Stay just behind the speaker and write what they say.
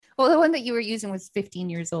Well, the one that you were using was 15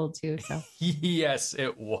 years old too. So Yes,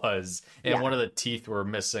 it was. And one of the teeth were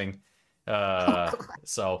missing.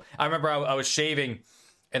 So I remember I was shaving,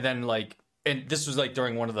 and then and this was like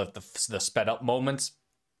during one of the sped up moments.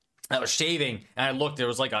 I was shaving, and I looked. There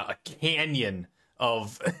was like a canyon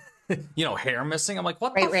of hair missing. I'm like,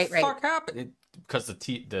 what the fuck happened? Because the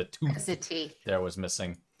tooth there was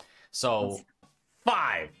missing. So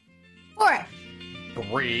 5, 4,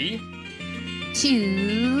 3,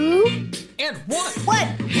 2, and 1.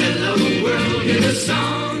 Hello world is a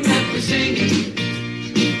song that we're singing.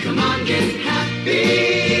 Come on, get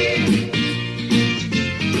happy.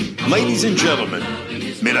 Ladies and gentlemen,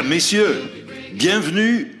 mesdames, messieurs,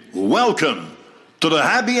 bienvenue, welcome to the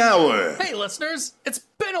happy hour. Hey listeners, it's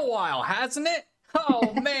been a while, hasn't it?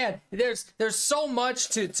 Oh man, there's so much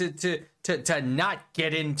to not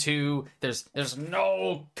get into. There's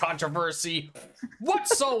no controversy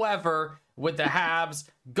whatsoever with the Habs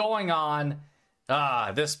going on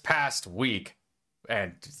this past week.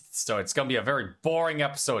 And so it's going to be a very boring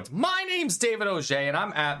episode. My name's David Auger, and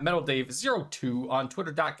I'm at MetalDave02 on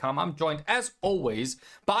Twitter.com. I'm joined, as always,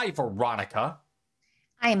 by Veronica.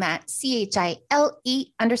 I'm at CHILE_Pepper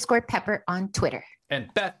on Twitter.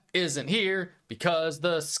 And Beth isn't here because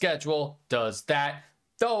the schedule does that.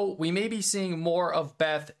 Though we may be seeing more of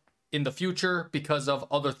Beth in the future because of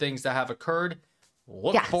other things that have occurred.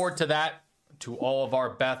 Look forward to that, to all of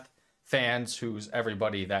our Beth fans, who's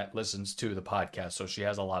everybody that listens to the podcast. So she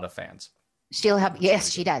has a lot of fans. She'll have, yes,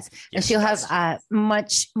 she does. Yes, and she'll have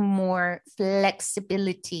much more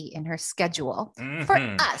flexibility in her schedule for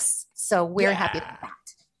us. So we're happy with that.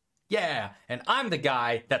 Yeah, and I'm the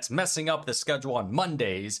guy that's messing up the schedule on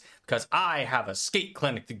Mondays because I have a skate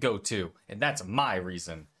clinic to go to, and that's my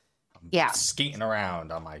reason. I'm skating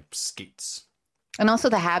around on my skates. And also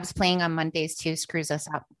the Habs playing on Mondays too screws us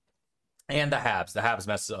up. And the Habs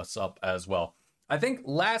mess us up as well. I think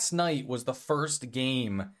last night was the first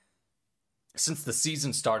game since the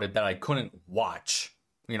season started that I couldn't watch,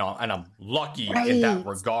 and I'm lucky in that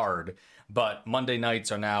regard. But Monday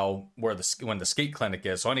nights are now when the skate clinic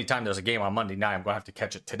is. So anytime there's a game on Monday night, I'm going to have to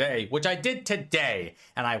catch it today, which I did today.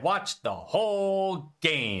 And I watched the whole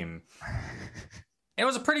game. It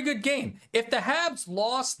was a pretty good game. If the Habs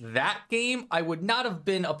lost that game, I would not have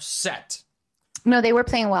been upset. No, they were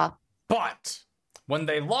playing well. But when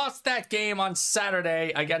they lost that game on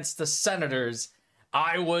Saturday against the Senators,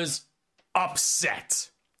 I was upset.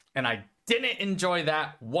 And I didn't enjoy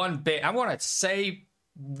that one bit. I want to say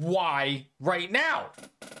why right now.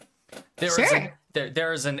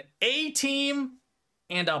 There is an A team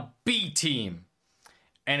and a B team,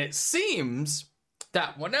 and it seems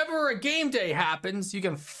that whenever a game day happens, you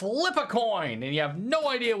can flip a coin and you have no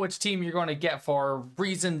idea which team you're going to get for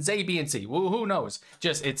reasons A, B, and C. Who knows?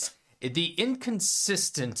 Just it's the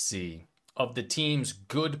inconsistency of the team's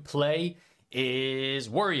good play is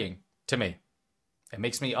worrying to me. It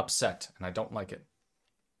makes me upset, and I don't like it.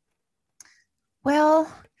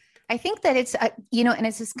 Well, I think that it's, and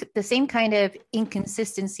it's just the same kind of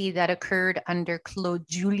inconsistency that occurred under Claude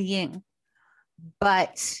Julien.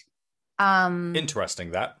 But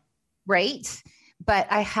interesting that. Right. But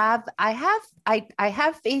I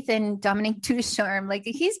have faith in Dominic Ducharme. Like,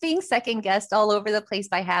 he's being second guessed all over the place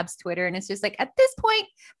by Habs Twitter. And it's just like, at this point,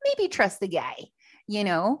 maybe trust the guy,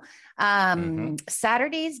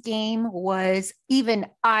 Saturday's game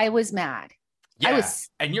I was mad. Yeah,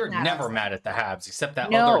 and you're never mad at the Habs, except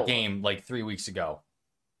that other game 3 weeks ago.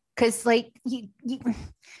 Because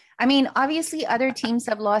obviously other teams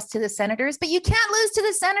have lost to the Senators, but you can't lose to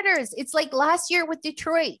the Senators. It's like last year with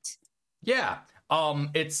Detroit. Yeah, and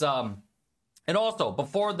also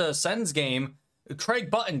before the Sens game, Craig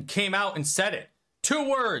Button came out and said it. 2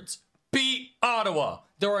 words: beat Ottawa.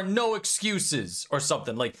 There are no excuses, or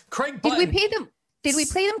something. Like Craig Button. Did we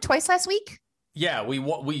play them twice last week? Yeah,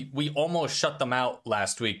 we almost shut them out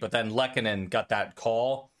last week, but then Lehkonen got that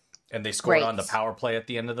call, and they scored on the power play at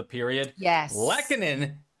the end of the period. Yes.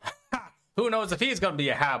 Lehkonen, who knows if he's going to be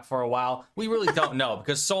a Hab for a while? We really don't know,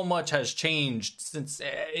 because so much has changed since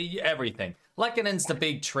everything. Lehkonen's the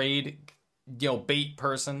big trade, bait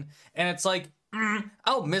person, and it's like,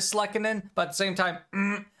 I'll miss Lehkonen, but at the same time,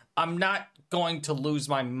 I'm not going to lose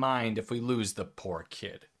my mind if we lose the poor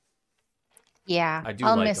kid. Yeah,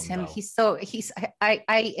 I'll miss him.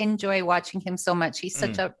 I enjoy watching him so much. He's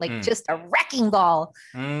such just a wrecking ball.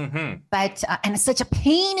 Mm-hmm. But and it's such a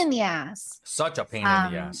pain in the ass. Such a pain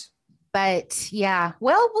in the ass. But yeah,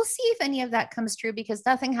 well, we'll see if any of that comes true, because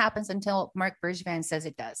nothing happens until Mark Bergevin says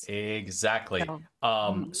it does. Exactly.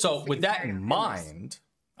 So with that in mind,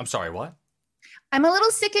 I'm sorry, what? I'm a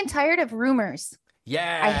little sick and tired of rumors.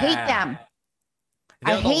 Yeah, I hate them.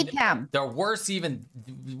 I hate them. They're worse.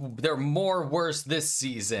 They're more worse this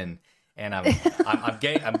season, and I'm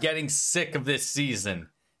getting sick of this season.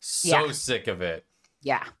 So sick of it.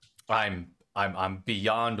 Yeah. I'm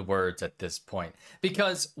beyond words at this point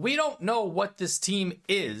because we don't know what this team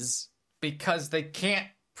is because they can't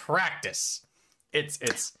practice.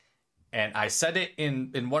 And I said it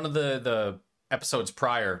in one of the episodes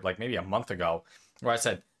prior, like maybe a month ago, where I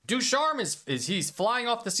said Ducharme is he's flying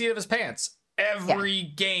off the seat of his pants every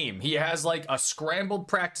game. He has like a scrambled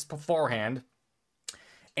practice beforehand,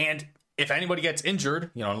 and if anybody gets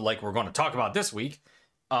injured, like we're going to talk about this week,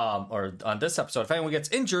 or on this episode, if anyone gets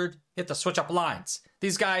injured, you have to switch up lines.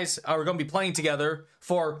 These guys are going to be playing together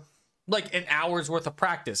for like an hour's worth of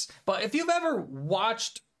practice. But if you've ever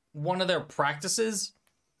watched one of their practices,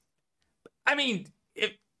 I mean,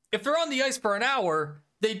 if they're on the ice for an hour,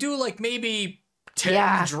 they do like maybe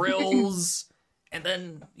 10 drills, and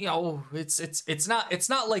then it's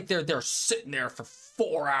not like they're sitting there for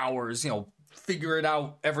 4 hours, figuring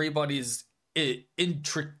out everybody's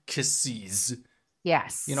intricacies.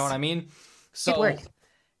 Yes, you know what I mean. So it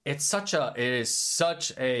is such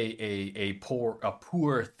a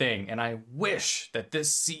poor thing, and I wish that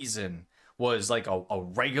this season was like a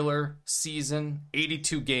regular season,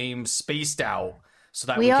 82 games spaced out, so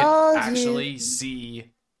that we could actually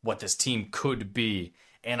see what this team could be.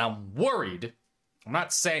 And I'm worried. I'm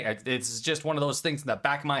not saying it's just one of those things in the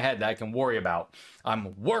back of my head that I can worry about.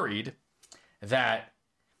 I'm worried that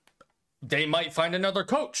they might find another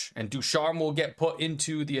coach and Ducharme will get put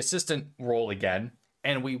into the assistant role again,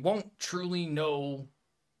 and we won't truly know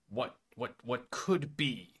what could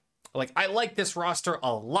be. Like, I like this roster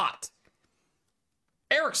a lot.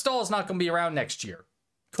 Eric Staal is not going to be around next year.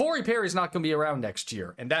 Corey Perry's not going to be around next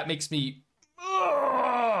year, and that makes me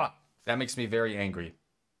very angry.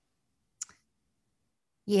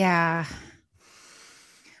 Yeah.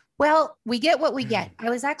 Well, we get what we get. I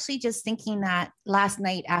was actually just thinking that last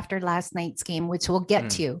night after last night's game, which we'll get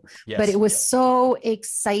to, but it was so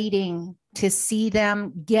exciting to see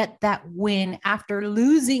them get that win after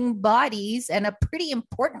losing bodies, and a pretty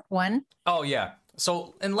important one. Oh, yeah.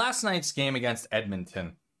 So in last night's game against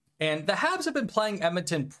Edmonton, and the Habs have been playing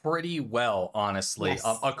Edmonton pretty well, honestly,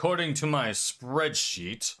 according to my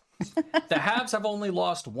spreadsheet. The Habs have only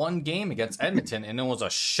lost one game against Edmonton, and it was a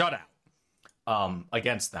shutout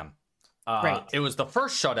against them. Right. It was the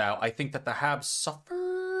first shutout I think that the Habs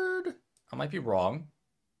suffered. I might be wrong.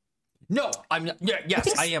 No, I'm not. Yeah,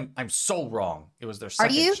 yes, I am. I'm so wrong. It was their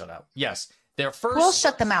second shutout. Yes. We'll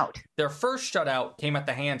shut them out. Their first shutout came at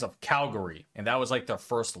the hands of Calgary, and that was like their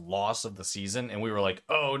first loss of the season. And we were like,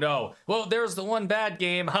 oh no, well, there's the one bad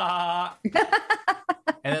game. Ha.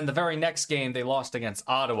 And then the very next game, they lost against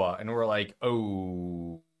Ottawa, and we're like,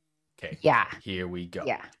 oh, okay. Yeah. Here we go.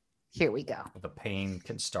 Yeah. Here we go. The pain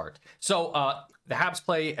can start. So the Habs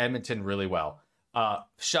play Edmonton really well.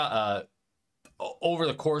 Over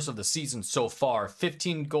the course of the season so far,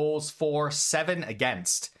 15 goals for, 7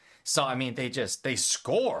 against. So, I mean, they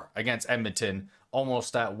score against Edmonton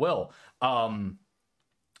almost at will. And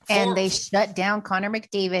they shut down Connor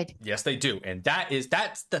McDavid. Yes, they do. And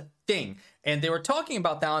that's the thing. And they were talking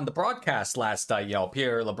about that on the broadcast last night,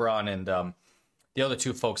 Pierre LeBrun and the other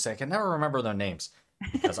two folks. I can never remember their names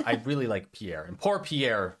because I really like Pierre. And poor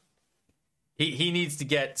Pierre, he needs to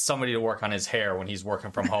get somebody to work on his hair when he's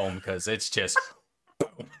working from home, because it's just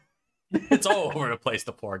boom. It's all over the place,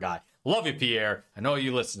 the poor guy. Love you, Pierre. I know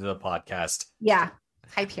you listen to the podcast. Yeah.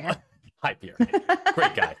 Hi, Pierre. Hi, Pierre.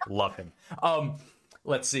 Great guy. Love him.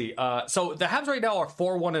 Let's see. So the Habs right now are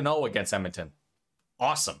 4-1-0 against Edmonton.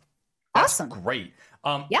 Awesome. That's awesome. Great.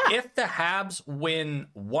 Yeah. If the Habs win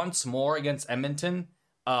once more against Edmonton,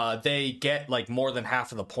 they get like more than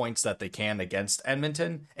half of the points that they can against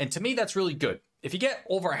Edmonton. And to me, that's really good. If you get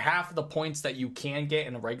over half of the points that you can get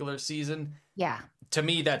in a regular season, to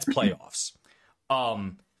me, that's playoffs.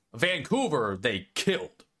 Vancouver, they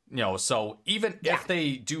killed, so even if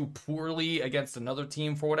they do poorly against another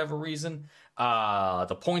team for whatever reason,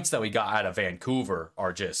 the points that we got out of Vancouver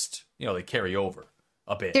are just, they carry over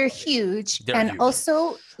a bit. They're huge.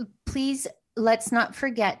 Also, please, let's not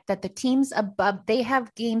forget that the teams above, they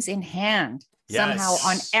have games in hand somehow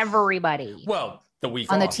on everybody. Well, the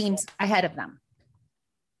week on off. The teams ahead of them.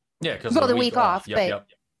 Yeah, because the week off.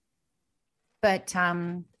 But I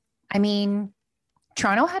mean,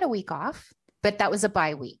 Toronto had a week off, but that was a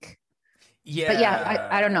bye week. Yeah. But yeah,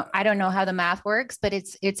 I don't know. I don't know how the math works, but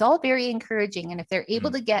it's all very encouraging. And if they're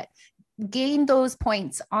able to gain those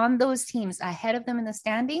points on those teams ahead of them in the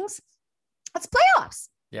standings, it's playoffs.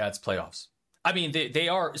 Yeah, it's playoffs. I mean, they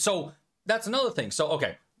are. So that's another thing. So,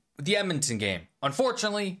 okay, the Edmonton game.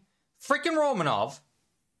 Unfortunately, freaking Romanov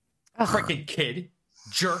Ugh. Freaking kid.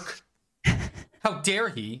 Jerk. How dare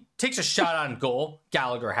he? Takes a shot on goal.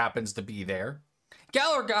 Gallagher happens to be there.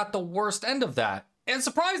 Gallagher got the worst end of that. And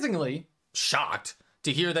surprisingly, shocked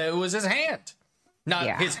to hear that it was his hand.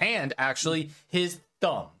 Not his hand, actually, his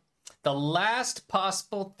thumb. The last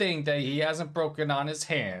possible thing that he hasn't broken on his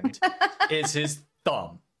hand is his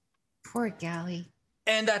thumb. Poor Gally.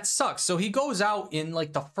 And that sucks. So he goes out in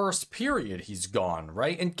like the first period, he's gone,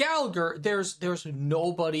 right? And Gallagher, there's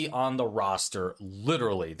nobody on the roster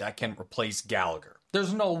literally that can replace Gallagher.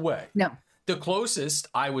 There's no way. No. The closest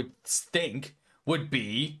I would think would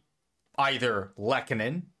be either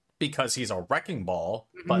Lehkonen, because he's a wrecking ball,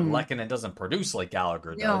 but Lehkonen doesn't produce like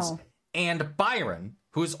Gallagher does. No. And Byron,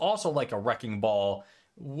 who's also like a wrecking ball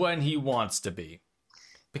when he wants to be.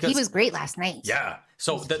 Because He was great last night. yeah.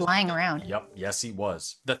 So He was flying around. Yep. Yes, he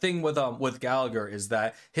was. The thing with Gallagher is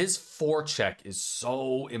that his forecheck is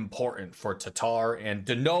so important for Tatar and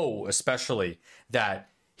Deneau, especially, that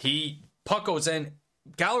puck goes in.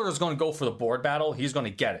 Gallagher's going to go for the board battle. He's going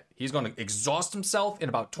to get it. He's going to exhaust himself in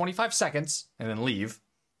about 25 seconds and then leave,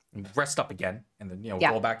 and rest up again, and then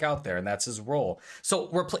go back out there, and that's his role.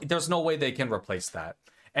 So there's no way they can replace that.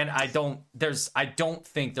 And I don't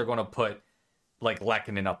think they're going to put like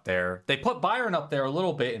Lehkonen up there. They put Byron up there a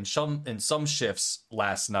little bit in some shifts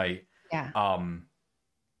last night. Yeah.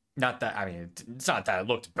 Not that, I mean, it's not that it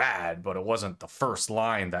looked bad, but it wasn't the first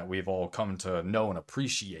line that we've all come to know and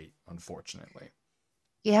appreciate, unfortunately.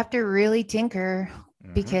 You have to really tinker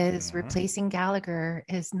because replacing Gallagher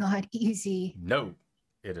is not easy. No,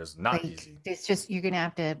 it is not easy. It's just, you're going to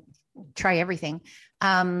have to try everything.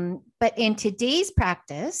 But in today's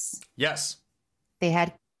practice, Yes. they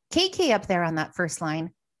had KK up there on that first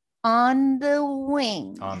line on the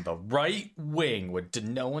wing. On the right wing with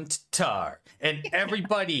Deneau and Tatar. And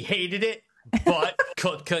everybody hated it but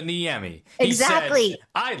Kotkaniemi. Exactly. Said,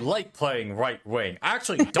 I like playing right wing. I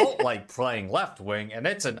actually don't like playing left wing, and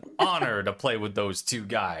it's an honor to play with those two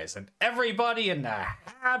guys. And everybody in the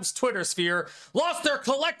Habs Twitter sphere lost their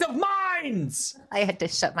collective minds. I had to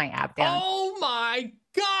shut my app down. Oh my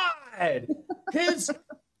God. His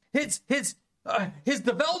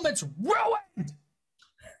development's ruined.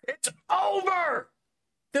 It's over.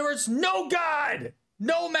 There is no God,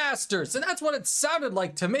 no masters. And that's what it sounded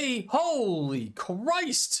like to me. Holy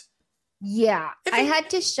Christ. Yeah, I had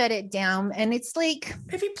to shut it down. And it's like,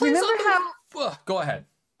 if he plays remember how go ahead.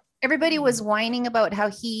 everybody was whining about how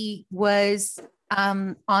he was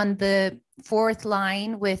on the fourth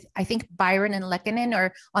line with, I think, Byron and Lehkonen,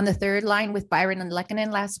 or on the third line with Byron and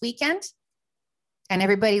Lehkonen last weekend. And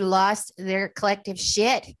everybody lost their collective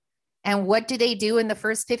shit. And what do they do in the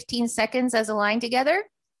first 15 seconds as a line together?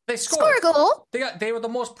 They Score scored. a goal. They were the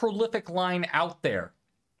most prolific line out there.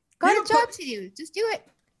 Got a job to do. Just do it.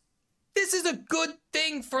 This is a good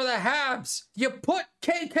thing for the Habs. You put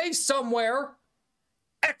KK somewhere.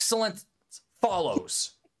 Excellence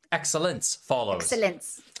follows. Excellence follows.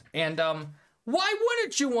 Excellence. And why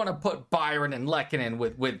wouldn't you want to put Byron and Lehkonen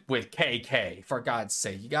with KK, for God's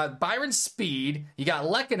sake? You got Byron's speed, you got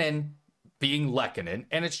Lehkonen being Lehkonen,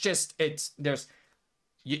 and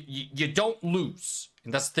you don't lose.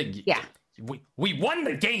 And that's the thing. Yeah. We won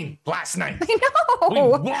the game last night. I know.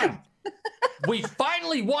 We won. We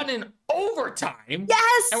finally won in overtime.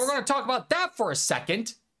 Yes. And we're going to talk about that for a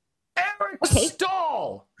second. Eric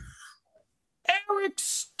Stahl. Eric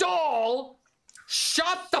Stahl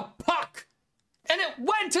shot the puck and it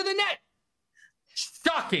went to the net.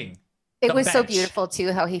 Shocking. It was so beautiful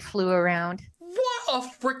too, how he flew around. What a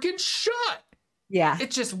freaking shot. Yeah.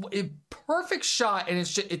 It's just a perfect shot, and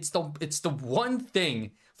it's the one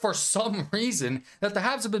thing for some reason that the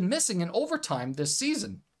Habs have been missing in overtime this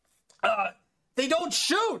season. They don't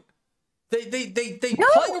shoot. They play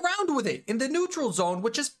around with it in the neutral zone,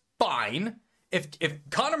 which is fine. If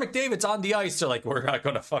Connor McDavid's on the ice, they're like, we're not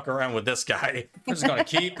going to fuck around with this guy. We're just going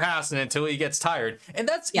to keep passing until he gets tired. And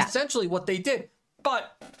that's essentially what they did.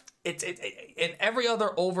 But it's in every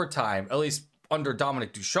other overtime, at least under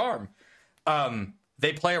Dominic Ducharme,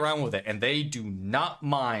 they play around with it, and they do not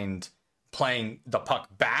mind playing the puck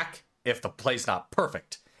back if the play's not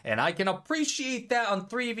perfect. And I can appreciate that on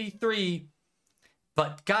 3v3,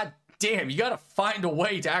 but god damn, you gotta find a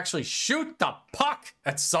way to actually shoot the puck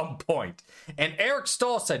at some point. And Eric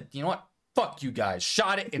Stahl said, you know what? Fuck you guys.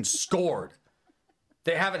 Shot it and scored.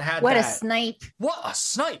 They haven't had What that. a snipe. What a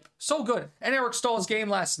snipe. So good. And Eric Stahl's game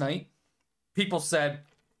last night, people said,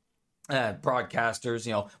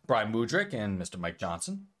 broadcasters, Brian Mudryk and Mr. Mike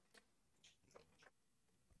Johnson,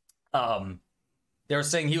 they were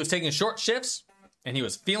saying he was taking short shifts and he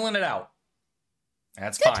was feeling it out.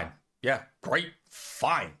 That's good. Fine. Yeah, great.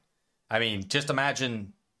 Fine. I mean, just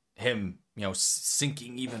imagine him,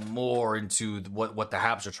 sinking even more into what the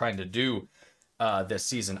Habs are trying to do this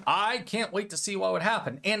season. I can't wait to see what would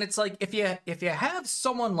happen. And it's like if you have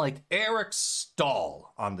someone like Eric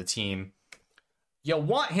Stahl on the team, you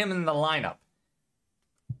want him in the lineup.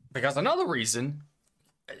 Because another reason,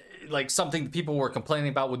 like something people were complaining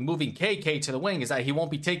about with moving KK to the wing, is that he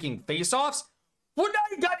won't be taking faceoffs. Well, now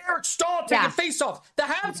you got Eric Stahl taking faceoffs. The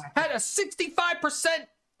Habs had a 65%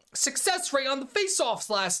 success rate on the faceoffs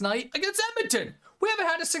last night against Edmonton. We haven't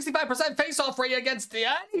had a 65% faceoff rate against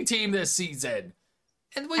any team this season.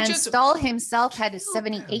 And Stahl himself had a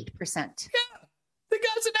 78%. Yeah, the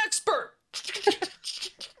guy's an expert.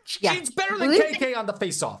 Yeah. He's better than KK on the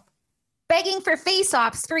faceoff. Begging for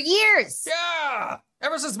faceoffs for years. Yeah,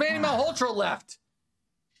 ever since Manny Malhotra left.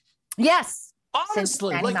 Yes.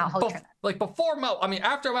 Honestly, like before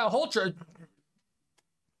after Malhotra,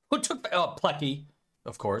 who took Plecky,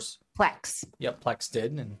 of course. Plex. Yep, Plex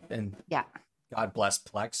did, and yeah. God bless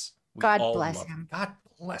Plex. God bless him. God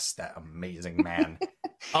bless that amazing man.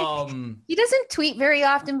 He doesn't tweet very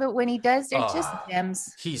often, but when he does, they're just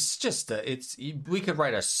gems. He's just we could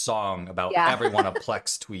write a song about every one of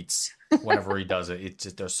Plex tweets whenever he does it. It's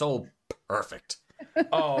just, they're so perfect.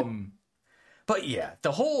 But yeah,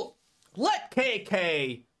 the whole let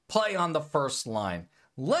KK play on the first line.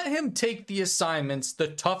 Let him take the assignments, the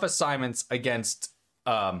tough assignments against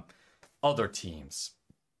other teams.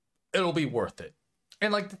 It'll be worth it.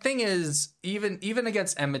 And like the thing is, even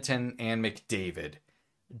against Edmonton and McDavid,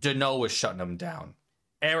 Deneau was shutting him down.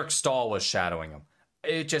 Eric Stahl was shadowing him.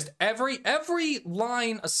 It just every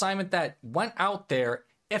line assignment that went out there,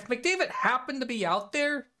 if McDavid happened to be out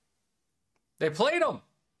there, they played him.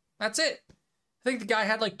 That's it. I think the guy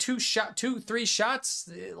had like 3 shots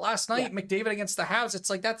last night. Yeah. McDavid against the Habs. It's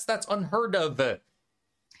like that's unheard of.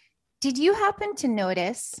 Did you happen to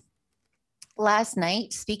notice last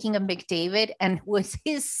night, speaking of McDavid, and was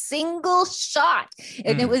his single shot,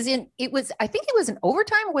 and I think it was an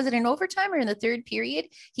overtime. Was it an overtime or in the third period?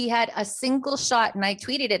 He had a single shot, and I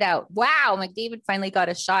tweeted it out. Wow, McDavid finally got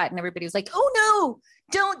a shot, and everybody was like, "Oh no,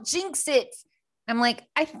 don't jinx it." I'm like,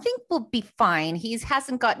 I think we'll be fine. He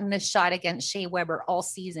hasn't gotten a shot against Shea Weber all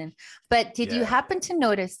season. But did you happen to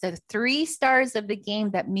notice the 3 stars of the game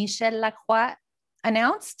that Michel Lacroix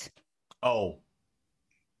announced? Oh.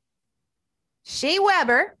 Shea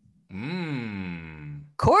Weber,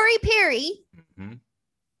 Corey Perry, and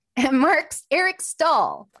Eric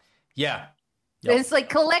Stahl. Yeah. Yep. It's like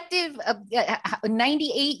collective of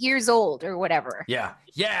 98 years old or whatever. Yeah.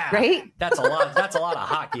 Yeah. Right? That's a lot. That's a lot of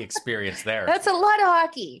hockey experience there. That's a lot of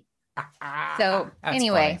hockey. So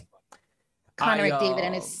anyway, funny. Connor McDavid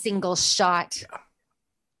and his single shot.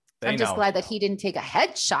 Yeah. I'm just glad that he didn't take a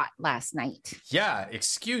headshot last night. Yeah.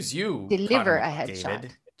 Excuse you. Deliver Connor a headshot.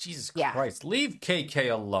 McDavid. Jesus Christ. Leave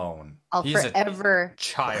KK alone. He's forever a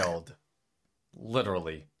child.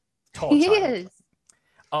 Literally. He is.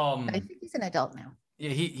 I think he's an adult now.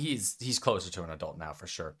 Yeah, he's closer to an adult now for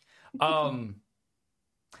sure.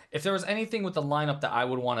 If there was anything with the lineup that I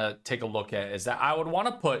would want to take a look at, is that I would want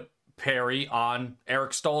to put Perry on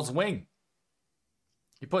Eric Stahl's wing.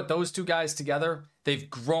 You put those two guys together, they've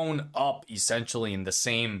grown up essentially in the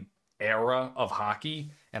same era of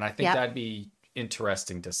hockey, and I think that'd be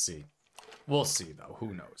interesting to see. We'll see, though.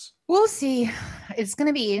 Who knows? We'll see. It's going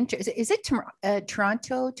to be interesting. Is it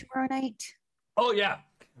Toronto tomorrow night? Oh, yeah.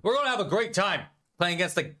 We're going to have a great time playing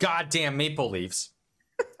against the goddamn Maple Leafs.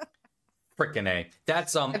 Frickin' A.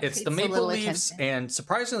 That's it's the Maple Leafs and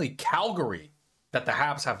surprisingly Calgary that the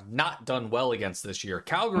Habs have not done well against this year.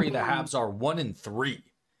 Calgary, the Habs are 1-3.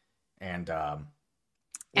 And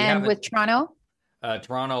with Toronto?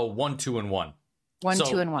 Toronto 1-2-1.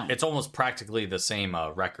 1-2-1. It's almost practically the same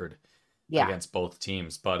record against both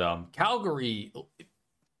teams. But Calgary,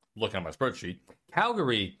 looking at my spreadsheet,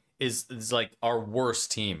 Calgary is like our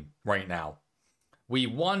worst team right now. We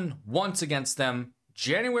won once against them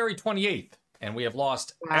January 28th, and we have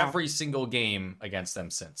lost every single game against them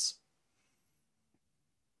since.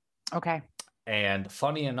 Okay. And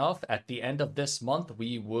funny enough, at the end of this month,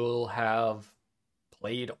 we will have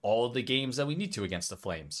played all the games that we need to against the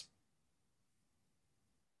Flames.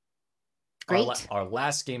 Great. Our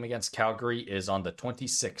last game against Calgary is on the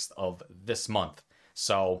 26th of this month.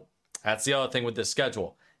 So that's the other thing with this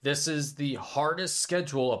schedule. This is the hardest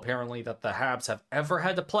schedule, apparently, that the Habs have ever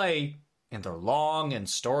had to play in their long and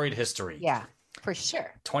storied history. Yeah, for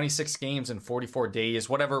sure. 26 games in 44 days,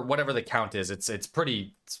 whatever the count is. It's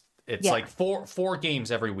pretty. It's like four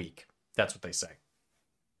games every week. That's what they say.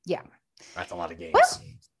 Yeah. That's a lot of games. Well,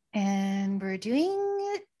 and we're doing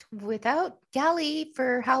it without Galley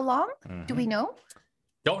for how long? Do we know?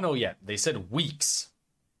 Don't know yet. They said weeks.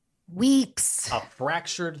 Weeks. A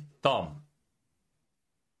fractured thumb.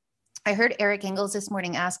 I heard Eric Engels this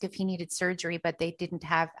morning ask if he needed surgery, but they didn't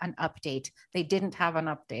have an update. They didn't have an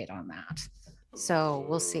update on that. So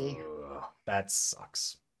we'll see. That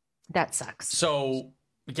sucks. That sucks. So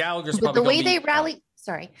Gallagher's But probably the way they rallied,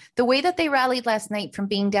 the way that they rallied last night from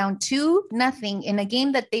being down 2-0 in a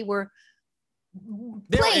game that they were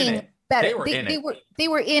playing better. They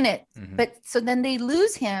were in it. Mhm. But so then they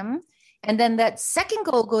lose him. And then that second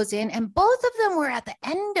goal goes in, and both of them were at the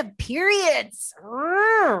end of periods.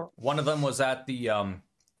 One of them was at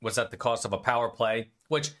the cost of a power play,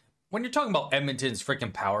 which when you're talking about Edmonton's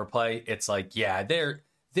freaking power play, it's like, yeah,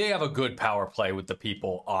 they have a good power play with the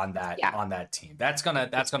people on that team. That's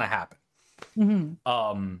gonna happen.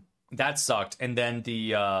 Mm-hmm. That sucked. And then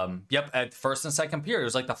the at first and second period, it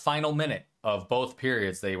was like the final minute of both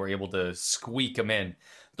periods, they were able to squeak them in.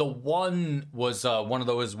 The one was one of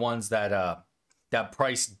those ones that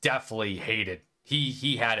Price definitely hated.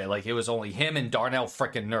 He had it like it was only him and Darnell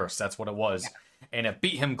frickin' Nurse. That's what it was. Yeah. And it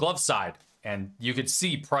beat him glove side. And you could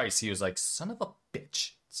see Price. He was like, son of a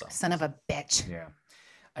bitch. Son of a bitch. Yeah.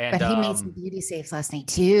 And, but he made some beauty saves last night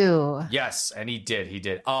too. Yes, and he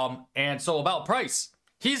did. And so about Price,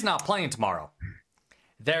 he's not playing tomorrow.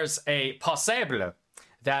 There's a possible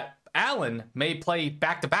that Allen may play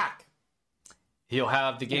back-to-back. He'll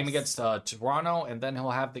have the game against Toronto, and then he'll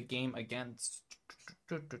have the game against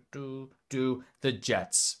the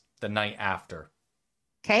Jets the night after.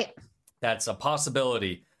 Okay. That's a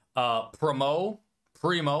possibility. Primo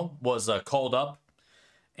was called up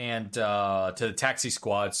and to the taxi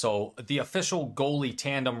squad. So the official goalie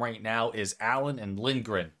tandem right now is Allen and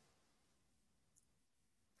Lindgren.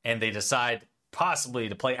 And they decide possibly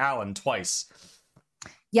to play Allen twice.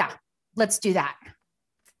 Yeah, let's do that.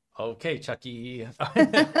 Okay, Chucky.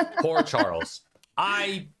 Poor Charles.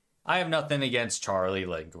 I have nothing against Charlie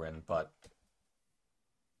Lindgren, but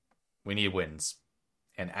we need wins.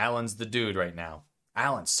 And Allen's the dude right now.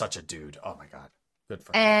 Allen's such a dude. Oh my God. Good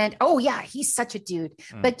for him. And yeah, he's such a dude.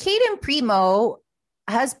 But Caden Primo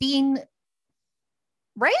has been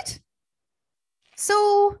right.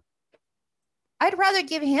 So I'd rather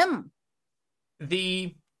give him.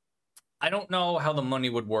 I don't know how the money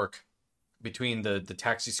would work between the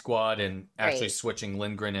taxi squad and actually switching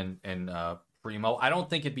Lindgren and Primo. I don't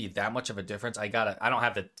think it'd be that much of a difference. I don't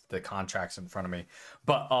have the contracts in front of me,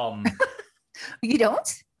 but you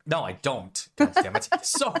don't? No, I don't. God damn it.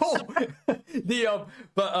 So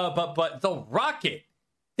but the Rocket,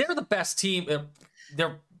 they're the best team.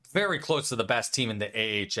 They're very close to the best team in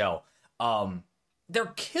the AHL.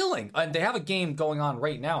 They're killing, and they have a game going on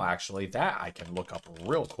right now. Actually, that I can look up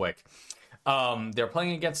real quick. They're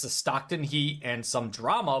playing against the Stockton Heat, and some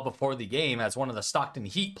drama before the game as one of the Stockton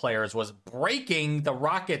Heat players was breaking the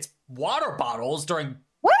Rockets' water bottles during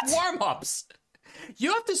warm-ups.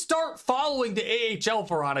 You have to start following the AHL,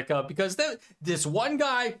 Veronica, because this one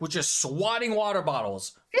guy was just swatting water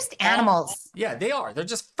bottles. Just animals. Yeah, they are. They're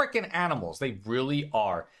just freaking animals. They really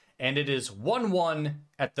are. And it is 1-1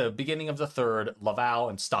 at the beginning of the third, Laval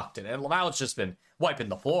and Stockton. And Laval's just been wiping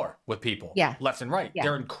the floor with people left and right. Yeah.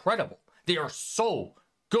 They're incredible. They are so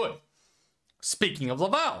good. Speaking of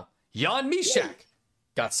Laval, Jan Mysak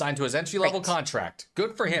got signed to his entry-level contract.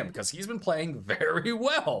 Good for him, because he's been playing very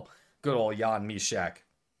well. Good old Jan Mysak.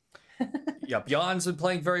 Yep, Jan's been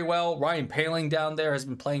playing very well. Ryan Poehling down there has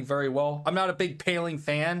been playing very well. I'm not a big Poehling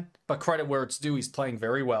fan, but credit where it's due. He's playing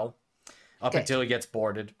very well up until he gets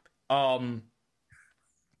boarded. Who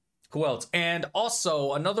else? And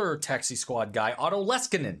also another taxi squad guy, Otto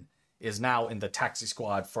Leskinen, is now in the taxi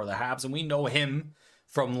squad for the Habs, and we know him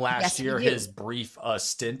from last year, his brief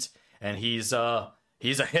stint, and he's a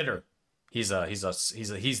hitter. He's the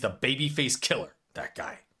babyface killer. That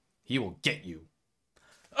guy, he will get you.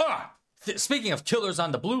 Speaking of killers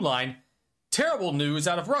on the blue line, terrible news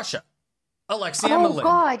out of Russia. Alexei Emelin. Oh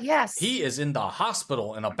God, yes. He is in the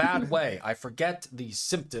hospital in a bad way. I forget the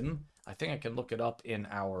symptom. I think I can look it up in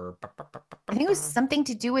our... I think it was something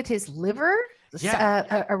to do with his liver.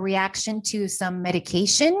 Yeah. A reaction to some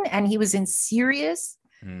medication, and he was in serious,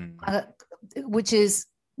 which is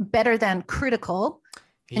better than critical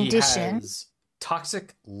condition. He has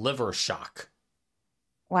toxic liver shock.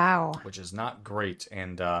 Wow. Which is not great.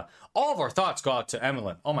 And all of our thoughts go out to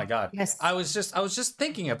Emelin. Oh my God. Yes. I was just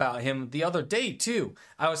thinking about him the other day too.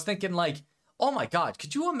 I was thinking like, oh my God,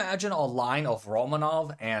 could you imagine a line of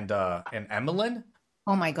Romanov and Emelin?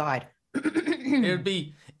 Oh my God.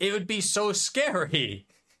 It would be so scary.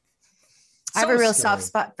 I have a real soft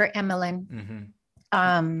spot for Emelin.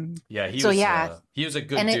 Mm-hmm. Yeah, he was a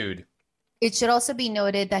good dude. It should also be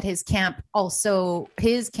noted that his camp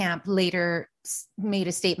later made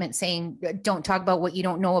a statement saying, don't talk about what you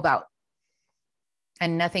don't know about.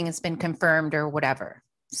 And nothing has been confirmed or whatever.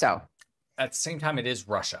 So at the same time, it is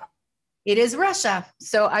Russia. It is Russia.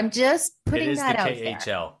 So I'm just putting that out there. It is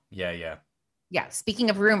the KHL. Yeah. Yeah. Speaking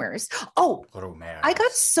of rumors. Oh, man. I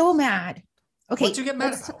got so mad. Okay. What'd you get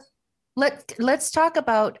mad about? Let's talk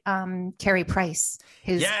about Carey Price,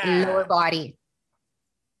 his lower body.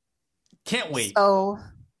 Can't wait. So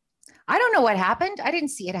I don't know what happened. I didn't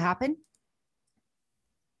see it happen.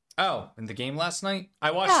 Oh, in the game last night?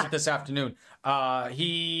 I watched it this afternoon.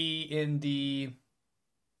 It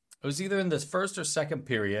was either in this first or second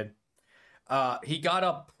period. He got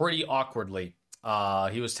up pretty awkwardly.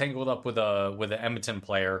 He was tangled up with an Edmonton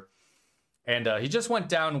player, and he just went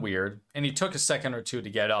down weird. And he took a second or two to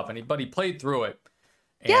get up, but he played through it.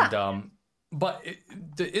 And but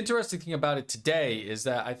the interesting thing about it today is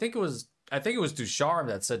that I think it was Ducharme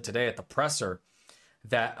that said today at the presser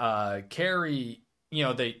that Carey,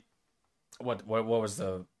 what was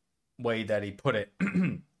the way that he put it?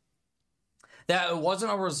 That it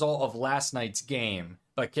wasn't a result of last night's game,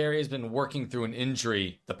 but Carey has been working through an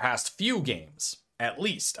injury the past few games, at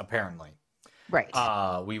least, apparently. Right.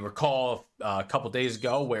 We recall a couple days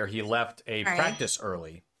ago where he left a practice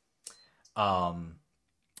early. So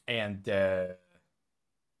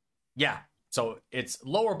it's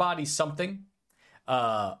lower body something.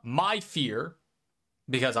 My fear,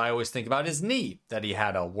 because I always think about his knee that he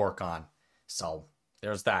had to work on. So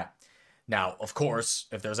there's that. Now, of course,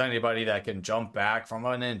 if there's anybody that can jump back from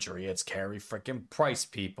an injury, it's Carey freaking Price,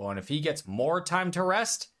 people. And if he gets more time to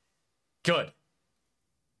rest, good.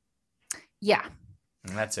 Yeah.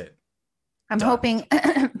 And that's it. I'm hoping.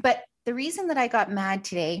 But the reason that I got mad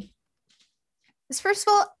today is, first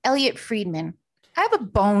of all, Elliot Friedman. I have a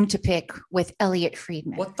bone to pick with Elliot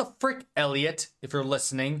Friedman. What the frick, Elliot? If you're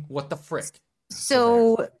listening, what the frick?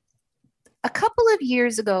 So a couple of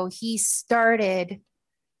years ago, he started...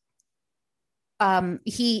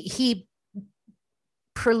 he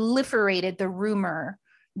proliferated the rumor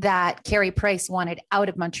that Carey Price wanted out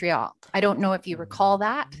of Montreal. I don't know if you recall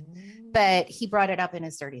that, but he brought it up in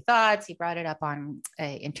his Dirty Thoughts. He brought it up on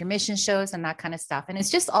intermission shows and that kind of stuff. And it's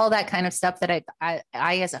just all that kind of stuff that I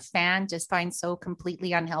as a fan just find so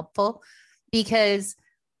completely unhelpful, because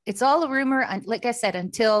it's all a rumor. And like I said,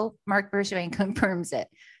 until Marc Bergevin confirms it.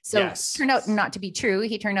 So it turned out not to be true.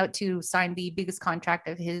 He turned out to sign the biggest contract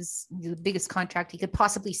he could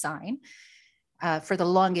possibly sign for the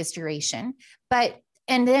longest duration.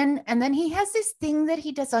 And then he has this thing that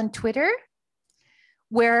he does on Twitter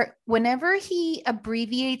where whenever he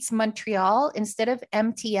abbreviates Montreal, instead of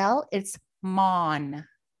MTL, it's MON.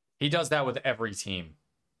 He does that with every team.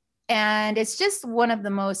 And it's just one of the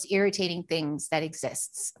most irritating things that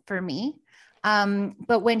exists for me.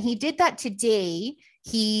 But when he did that today,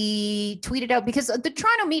 he tweeted out, because the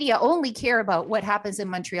Toronto media only care about what happens in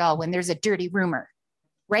Montreal when there's a dirty rumor,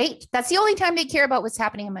 right? That's the only time they care about what's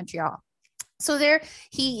happening in Montreal. So there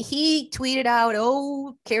he tweeted out,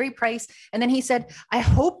 oh, Carey Price. And then he said, I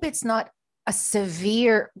hope it's not a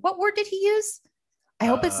severe, what word did he use? I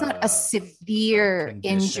hope it's not a severe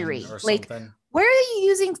injury. Like, where are you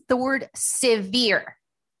using the word severe?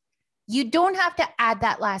 You don't have to add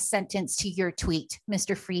that last sentence to your tweet,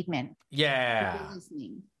 Mr. Friedman. Yeah.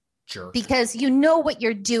 Jerk. Because you know what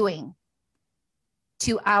you're doing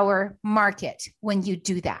to our market when you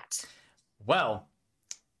do that. Well,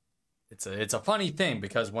 it's a funny thing,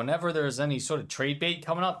 because whenever there's any sort of trade bait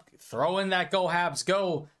coming up, throw in that Go Habs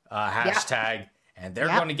Go hashtag, and they're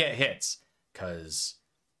going to get hits, because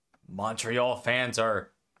Montreal fans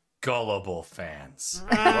are gullible fans.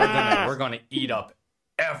 We're gonna eat up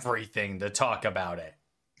everything to talk about it.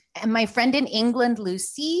 And my friend in England,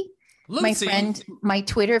 Lucy, my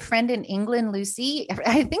Twitter friend in England, Lucy,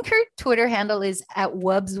 I think her Twitter handle is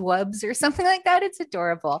 @wubs or something like that. It's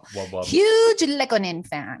adorable. Wub. Huge Lekkonen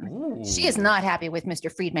fan. Ooh. She is not happy with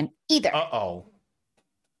Mr. Friedman either.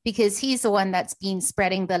 Because he's the one that's been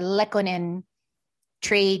spreading the Lekkonen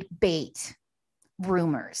trade bait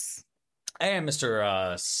rumors. And Mr.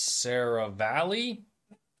 Saravalli.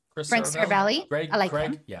 Frank Saravalli. I like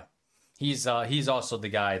him. Yeah. He's also the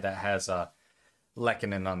guy that has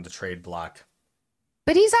Lekkonen on the trade block.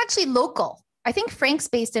 But he's actually local. I think Frank's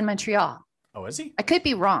based in Montreal. Oh, is he? I could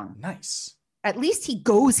be wrong. Nice. At least he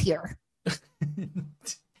goes here.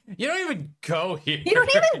 You don't even go here. You don't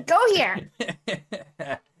even go here.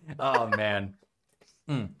 Oh, man.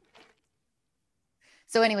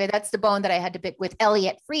 So anyway, that's the bone that I had to pick with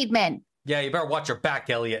Elliot Friedman. Yeah, you better watch your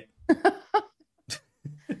back, Elliot.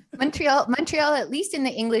 Montreal, at least in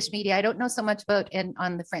the English media, I don't know so much about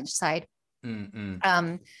on the French side,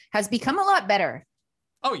 has become a lot better.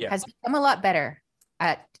 Oh yeah. has become a lot better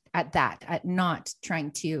at not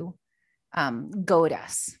trying to goad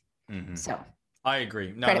us. Mhm. So I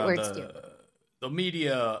agree. No, credit where it's due. the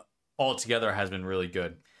media altogether has been really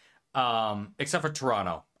good. Except for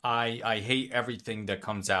Toronto. I hate everything that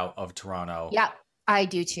comes out of Toronto. Yeah, I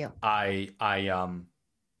do too.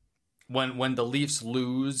 When the Leafs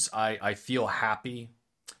lose, I feel happy.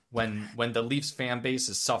 When the Leafs fan base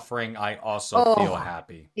is suffering, I also feel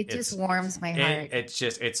happy. It just warms my heart.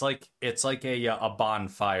 It's like a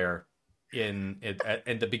bonfire in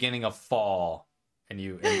the beginning of fall, and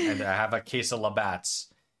I have a case of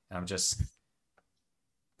Labatt's, and I'm just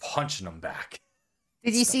punching them back.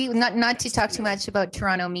 Did you see? Not to talk too much about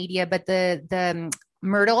Toronto media, but the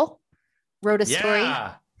Myrtle wrote a story.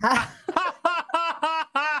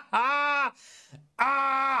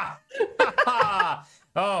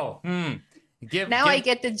 Oh, Now I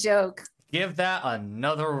get the joke. Give that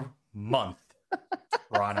another month,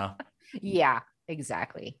 Rana. Yeah,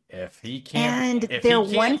 exactly. If he can't, And they're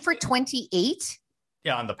 1 for 28.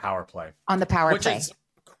 Yeah, on the power play. On the power which play, is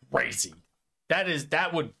crazy.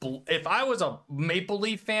 That would. If I was a Maple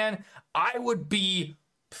Leaf fan, I would be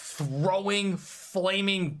throwing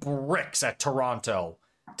flaming bricks at Toronto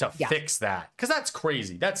to fix that, because that's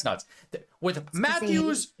crazy. That's nuts. With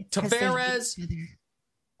Matthews, Tavares,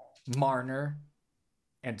 Marner,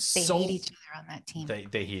 and they hate each other on that team.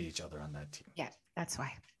 They hate each other on that team. Yeah, that's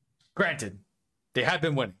why. Granted, they have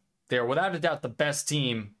been winning. They are without a doubt the best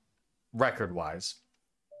team record-wise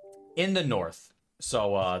in the North.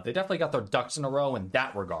 So they definitely got their ducks in a row in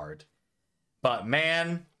that regard. But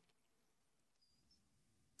man,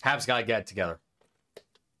 Habs got to get it together.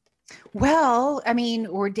 Well, I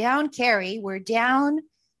mean, we're down Carey, we're down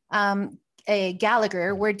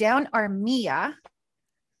Gallagher, we're down Armia.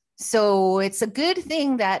 So it's a good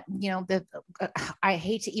thing that, I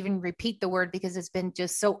hate to even repeat the word because it's been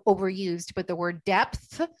just so overused, but the word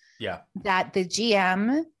depth that the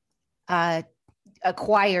GM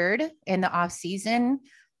acquired in the offseason.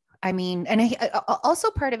 I mean, and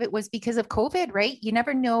also part of it was because of COVID, right? You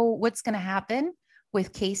never know what's going to happen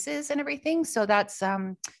with cases and everything. So that's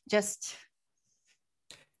just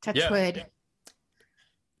touch wood.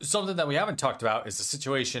 Something that we haven't talked about is the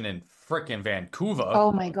situation in frickin' Vancouver.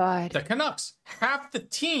 Oh my God. The Canucks, half the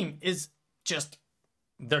team is just,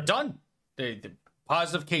 they're done. They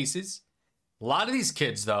positive cases. A lot of these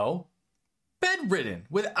kids, though, bedridden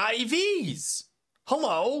with IVs.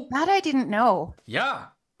 Hello. That I didn't know. Yeah.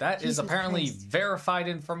 That Jesus is apparently Christ. verified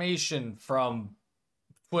information from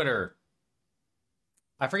Twitter.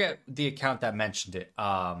 I forget the account that mentioned it.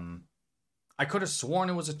 I could have sworn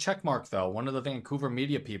it was a check mark, though. One of the Vancouver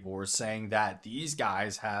media people were saying that these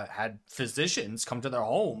guys had physicians come to their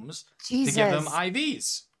homes to give them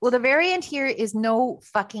IVs. Well, the variant here is no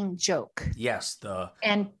fucking joke. Yes,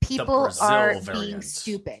 and people Brazil are being variant.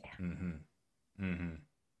 stupid. Mm-hmm. Mm-hmm.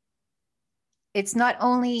 It's not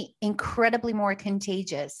only incredibly more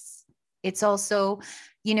contagious, it's also,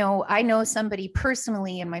 I know somebody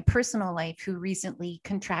personally in my personal life who recently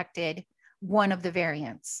contracted one of the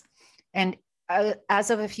variants, and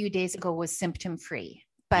as of a few days ago was symptom free.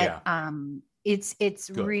 But it's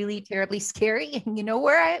Good. really terribly scary. And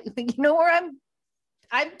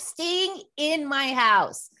I'm staying in my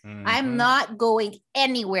house. Mm-hmm. I'm not going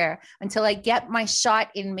anywhere until I get my shot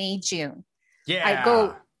in May, June. Yeah. I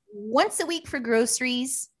go once a week for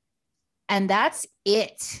groceries, and that's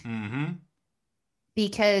it. Mm-hmm.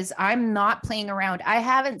 Because I'm not playing around. I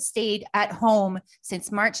haven't stayed at home since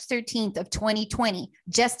March 13th of 2020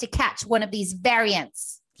 just to catch one of these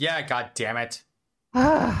variants. Yeah, god damn it.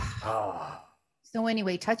 So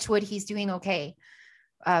anyway, touch wood, he's doing okay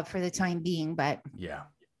for the time being, but yeah,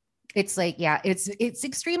 it's like, it's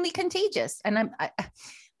extremely contagious. And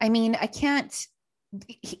I mean, I can't,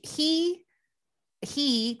 he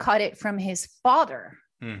caught it from his father.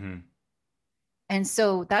 Mm-hmm. And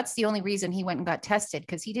so that's the only reason he went and got tested,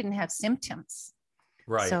 because he didn't have symptoms.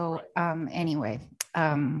 Right. So anyway,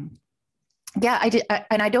 I did,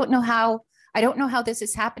 and I don't know how this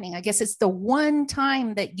is happening. I guess it's the one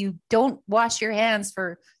time that you don't wash your hands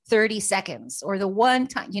for 30 seconds, or the one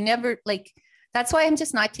time you never, that's why I'm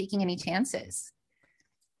just not taking any chances.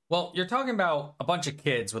 Well, you're talking about a bunch of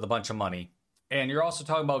kids with a bunch of money, and you're also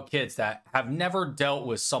talking about kids that have never dealt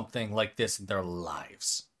with something like this in their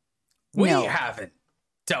lives. We haven't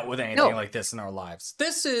dealt with anything like this in our lives.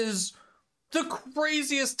 This is the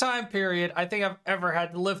craziest time period I think I've ever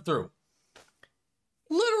had to live through.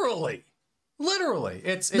 Literally.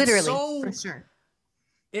 It's Literally, so, for sure.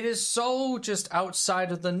 It is so just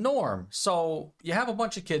outside of the norm. So you have a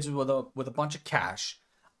bunch of kids with a bunch of cash.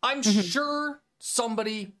 I'm sure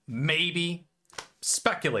somebody maybe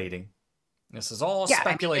speculating. This is all Yeah, I mean,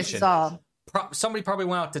 speculation. this is all. Somebody probably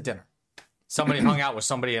went out to dinner. Somebody hung out with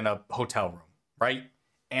somebody in a hotel room, right?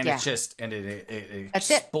 And Yeah. it's just, and it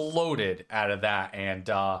That's it. exploded out of that. And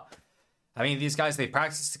I mean, these guys, they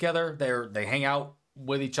practice together. They hang out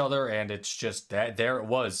with each other, and it's just that there it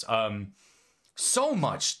was. So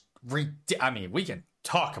much. I mean, we can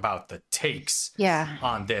talk about the takes Yeah.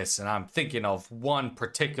 on this, and I'm thinking of one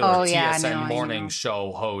particular Oh, yeah, I TSN know, I morning know.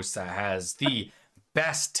 show host that has the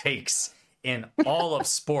best takes in all of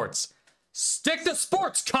sports. Stick to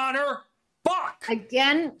sports, Connor. Fuck.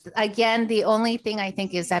 Again, the only thing I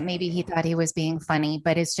think is that maybe he thought he was being funny,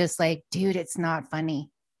 but it's just like, dude, it's not funny.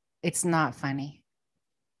 It's not funny.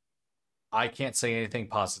 I can't say anything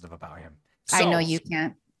positive about him. I know you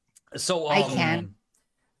can't. So I can.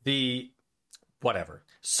 The whatever.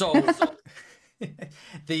 So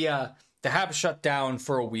the Habs shut down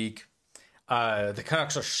for a week. The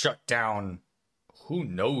Canucks are shut down. Who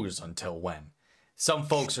knows until when? Some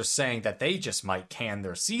folks are saying that they just might can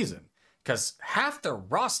their season because half their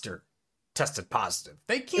roster tested positive.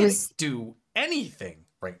 They can't do anything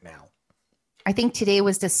right now. I think today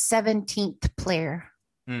was the 17th player.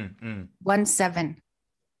 1-7.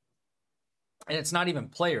 And it's not even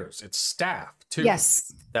players; it's staff too.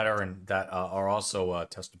 Yes. that are also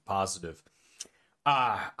tested positive.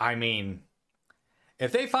 I mean,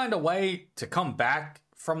 if they find a way to come back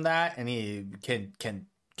from that and he can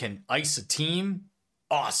ice a team,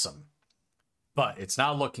 awesome. But it's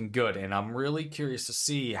not looking good, and I'm really curious to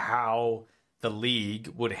see how the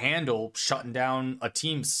league would handle shutting down a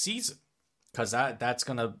team's season, because that's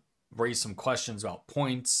gonna raise some questions about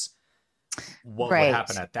points. What would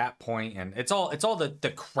happen at that point? And it's all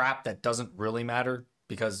the crap that doesn't really matter,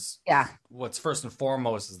 because what's first and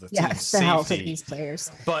foremost is the team's it's the health of safety. these players.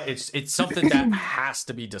 But it's something that has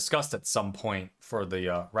to be discussed at some point for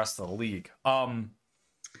the rest of the league.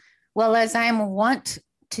 Well, as I'm wont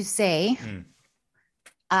to say,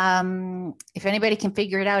 if anybody can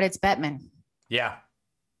figure it out, it's Bettman. Yeah.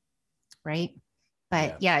 Right.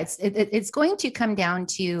 But it's going to come down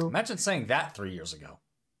to. Imagine saying that 3 years ago.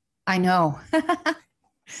 I know.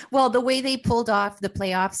 Well, the way they pulled off the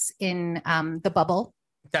playoffs in the bubble.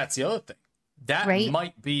 That's the other thing. That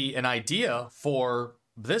might be an idea for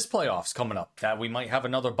this playoffs coming up, that we might have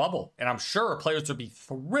another bubble. And I'm sure players would be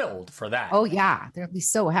thrilled for that. Oh, yeah. They'll be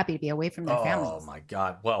so happy to be away from their families. Oh, my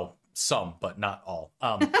God. Well, some, but not all.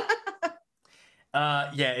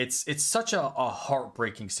 It's such a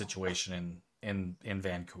heartbreaking situation in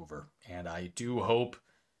Vancouver. And I do hope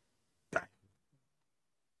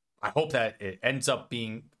that it ends up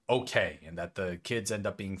being okay and that the kids end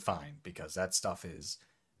up being fine, because that stuff is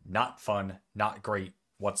not fun, not great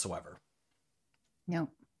whatsoever. No.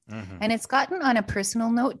 And it's gotten on a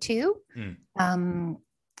personal note too.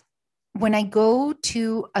 When I go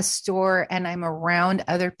to a store and I'm around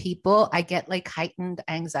other people, I get like heightened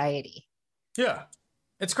anxiety. Yeah.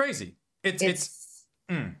 It's crazy. It's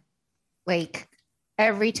like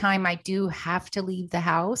every time I do have to leave the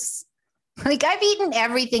house, like I've eaten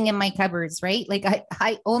everything in my cupboards, right? Like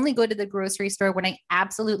I only go to the grocery store when I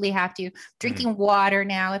absolutely have to. Drinking water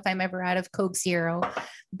now if I'm ever out of Coke Zero.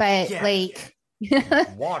 But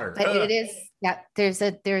water. But it is, there's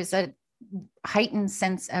a heightened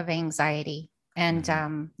sense of anxiety. And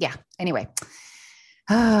anyway.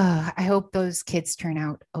 I hope those kids turn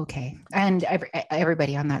out okay. And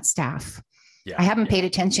everybody on that staff. Yeah, I haven't paid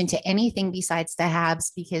attention to anything besides the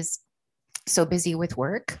Habs because so busy with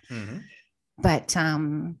work. But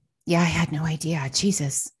I had no idea.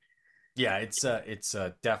 Jesus. Yeah, it's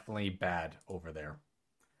definitely bad over there.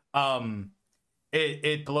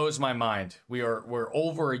 It blows my mind. We're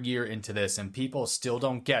over a year into this and people still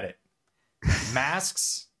don't get it.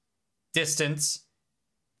 Masks, distance,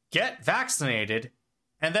 get vaccinated,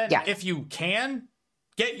 and then if you can,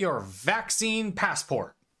 get your vaccine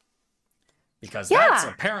passport. Because that's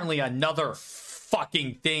apparently another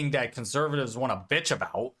fucking thing that conservatives want to bitch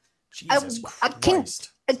about. Jesus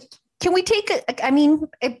Christ. Can we take it? I mean,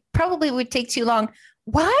 it probably would take too long.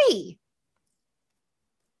 Why?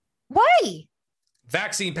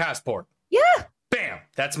 Vaccine passport. Yeah. Bam.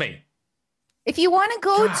 That's me. If you want to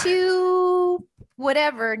go to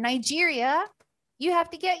whatever, Nigeria, you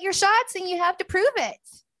have to get your shots and you have to prove it.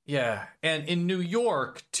 Yeah. And in New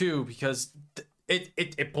York, too, because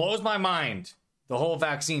it blows my mind, the whole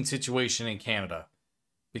vaccine situation in Canada.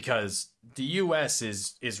 Because the U.S.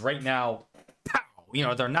 is right now,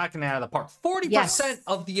 they're knocking it out of the park. 40%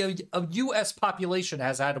 of the U.S. population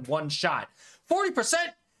has had one shot. 40%?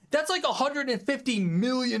 That's like 150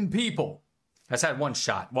 million people has had one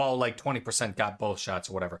shot, while like 20% got both shots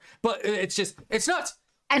or whatever. But it's nuts.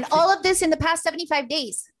 And all of this in the past 75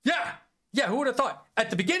 days. Yeah. Yeah. Who would have thought? At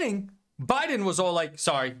the beginning, Biden was all like,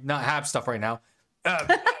 sorry, not have stuff right now.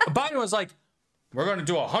 Biden was like, we're going to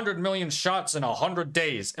do 100 million shots in 100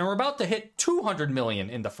 days. And we're about to hit 200 million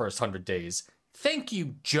in the first 100 days. Thank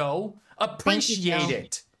you, Joe. Appreciate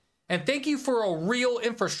it. And thank you for a real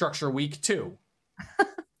infrastructure week, too.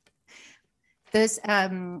 Those,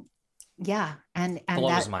 yeah. And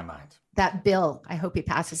blows my mind. That bill, I hope he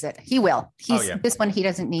passes it. He will. This one he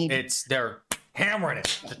doesn't need. They're hammering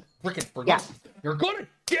it. You're going to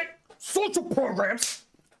get social programs.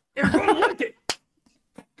 You're going to like it.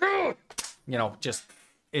 You know, just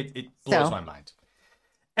it blows my mind.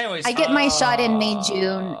 Anyways, I get my shot in May,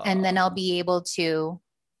 June, and then I'll be able to.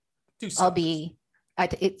 I'll be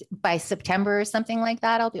by September or something like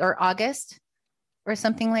that. or August or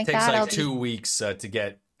something like that. Takes like 2 weeks to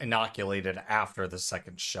get inoculated after the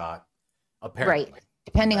second shot. Apparently, right?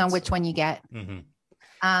 Depending on which one you get. Mm-hmm.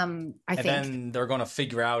 I think. And then they're going to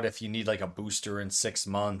figure out if you need like a booster in 6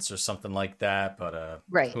 months or something like that. But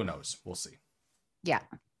right, who knows? We'll see. Yeah.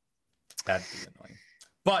 That'd be annoying.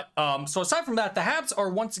 But so aside from that, the Habs are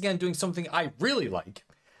once again doing something I really like.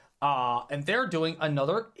 And they're doing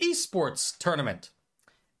another esports tournament.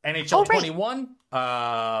 NHL 21,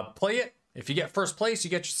 play it. If you get first place, you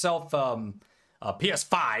get yourself a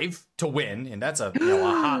PS5 to win. And that's a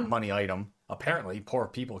hot money item. Apparently, poor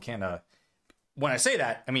people can't... when I say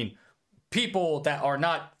that, I mean people that are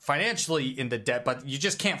not financially in the debt, but you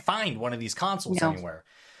just can't find one of these consoles anywhere.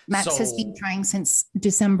 Max has been trying since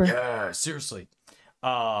December. Yeah, seriously.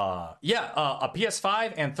 A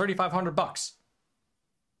PS5 and $3,500.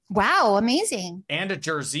 Wow, amazing. And a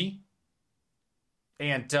jersey.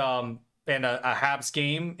 And a Habs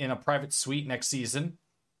game in a private suite next season.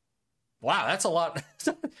 Wow, that's a lot.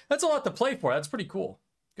 That's a lot to play for. That's pretty cool.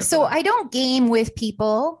 So I don't game with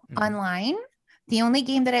people online. The only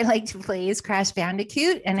game that I like to play is Crash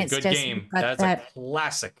Bandicoot, and it's a good just game. That's a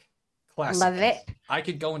classic. Love it. I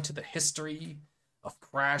could go into the history of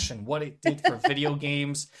Crash and what it did for video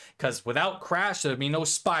games, because without Crash there'd be no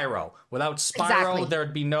Spyro. Without Spyro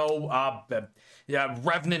there'd be no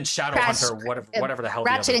Revenant, Shadowhunter, whatever the hell.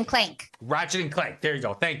 Ratchet and Clank. Ratchet and Clank. There you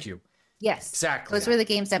go. Thank you. Yes, exactly. Those were the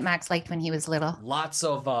games that Max liked when he was little. Lots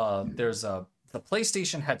of the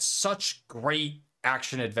PlayStation had such great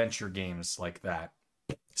action adventure games like that.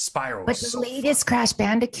 Spyro. But the latest Crash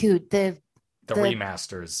Bandicoot, the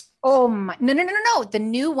remasters. Oh my! No! The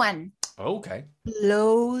new one. Okay.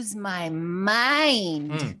 Blows my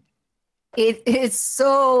mind. It is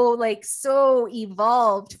so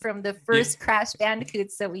evolved from the first Crash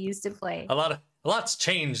Bandicoots that we used to play. A lot's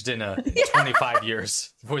changed in 25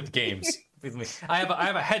 years with games. I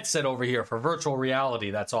have a headset over here for virtual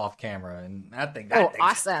reality that's off camera, and that thing.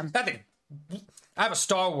 Awesome! That thing. I have a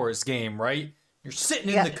Star Wars game, right? You're sitting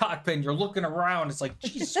in the cockpit and you're looking around. It's like,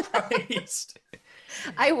 Jesus Christ.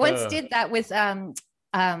 I once did that with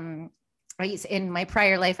in my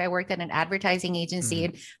prior life, I worked at an advertising agency,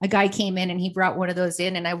 and a guy came in and he brought one of those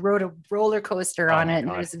in, and I rode a roller coaster on it. And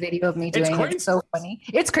there's a video of me doing it. It's so funny.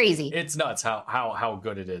 It's crazy. It's nuts how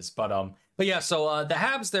good it is. But yeah, so the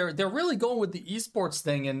Habs, they're really going with the esports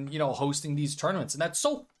thing and, hosting these tournaments. And that's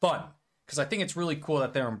so fun because I think it's really cool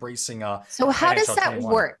that they're embracing So how does that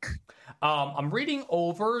 21. work? I'm reading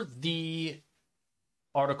over the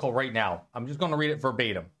article right now. I'm just going to read it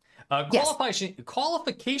verbatim.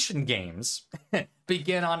 Qualification games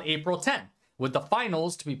begin on April 10th, with the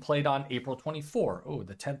finals to be played on April 24. Oh,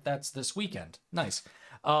 the 10th, that's this weekend. Nice.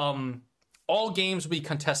 All games will be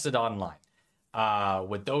contested online,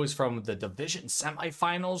 with those from the division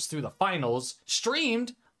semifinals through the finals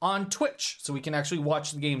streamed on Twitch. So we can actually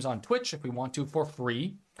watch the games on Twitch if we want to for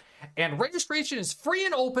free. And registration is free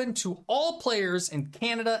and open to all players in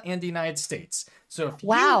Canada and the United States. So if you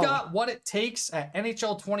got what it takes at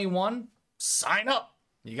NHL 21, sign up.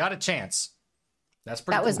 You got a chance. That's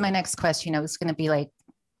pretty cool. That was my next question. I was going to be like,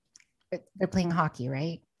 they're playing hockey,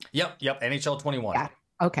 right? Yep. NHL 21. Yeah.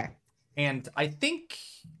 Okay. And I think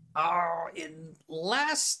I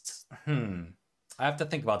have to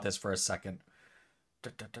think about this for a second.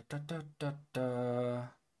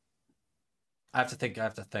 I have to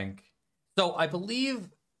think. So I believe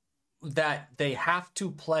that they have to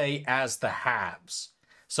play as the Habs.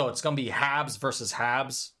 So it's going to be Habs versus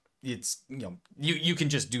Habs. It's, you can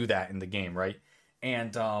just do that in the game, right?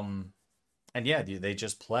 And yeah, they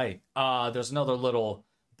just play. There's another little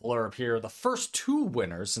blurb here. The first two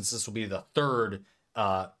winners, since this will be the third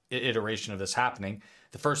iteration of this happening,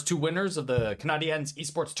 the first two winners of the Canadiens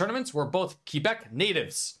esports tournaments were both Quebec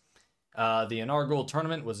natives. The inaugural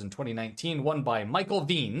tournament was in 2019, won by Michael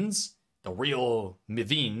Veens, the real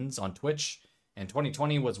Veens on Twitch, And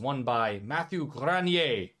 2020 was won by Matthew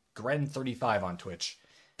Grenier, Gren35 on Twitch.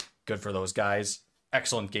 Good for those guys.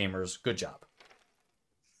 Excellent gamers. Good job.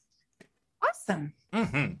 Awesome.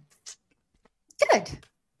 Mm-hmm. Good.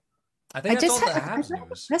 I think that's all the had Habs another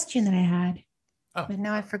news. question that I had. Oh. But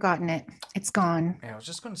now I've forgotten it. It's gone. Yeah, I was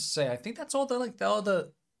just going to say, I think that's all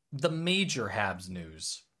the major Habs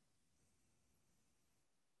news.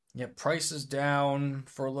 Yeah, Price is down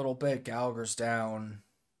for a little bit. Gallagher's down.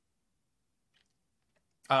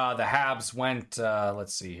 The Habs went,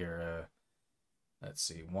 let's see here. Let's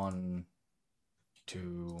see. 1,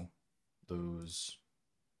 2, lose,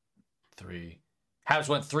 3. Habs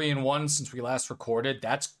went 3-1 since we last recorded.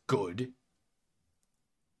 That's good.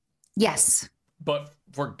 Yes. But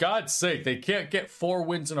for God's sake, they can't get 4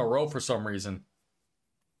 wins in a row for some reason.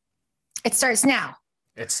 It starts now.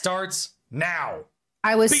 It starts now.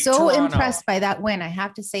 I was Beat so Toronto. impressed by that win. I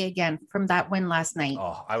have to say again, from that win last night.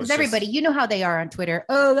 Oh, I was Because everybody, you know how they are on Twitter.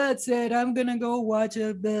 Oh, that's it. I'm going to go watch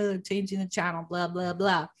changing the channel, blah, blah,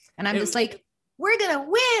 blah. And I'm just like, we're going to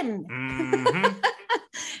win. Mm-hmm.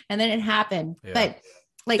 And then it happened. Yeah. But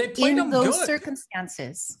They like played in them those good.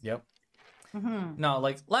 circumstances. Yep. Mhm. No,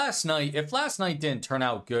 like last night, if last night didn't turn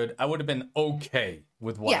out good, I would have been okay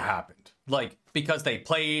with what Yeah. happened. Like, because they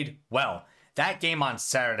played well. That game on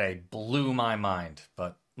Saturday blew my mind.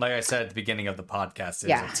 But like I said at the beginning of the podcast, there's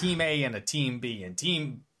Yeah. a team A and a team B, and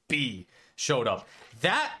team B showed up.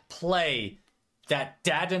 That play that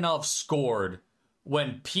Dadonov scored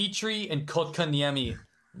when Petrie and Kotkaniemi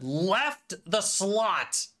left the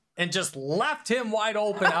slot and just left him wide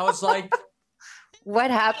open, I was like,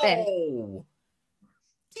 What happened? oh.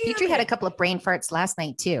 Petrie had a couple of brain farts last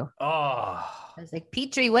night too. Oh. I was like,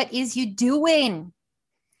 Petrie, what is you doing?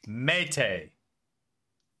 Mete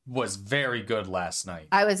was very good last night.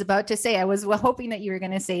 I was about to say, I was hoping that you were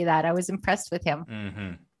going to say that. I was impressed with him.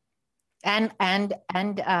 Mm-hmm.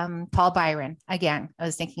 And Paul Byron again. I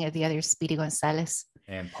was thinking of the other Speedy Gonzalez.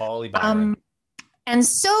 And Paulie Byron. And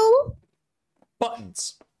so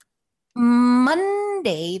Buttons.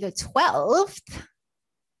 Monday the 12th.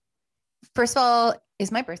 First of all,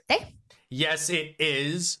 is my birthday. Yes, it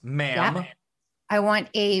is, ma'am. Yeah. I want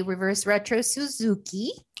a reverse retro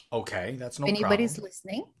Suzuki. Okay, that's no If anybody's problem.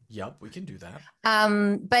 listening. Yep, we can do that.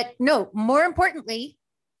 But no, more importantly,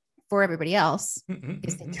 for everybody else, Mm-hmm,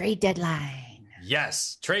 is the trade deadline.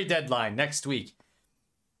 Yes, trade deadline next week.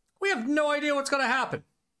 We have no idea what's going to happen.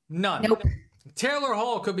 None. Nope. Taylor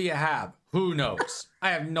Hall could be a Hab. Who knows?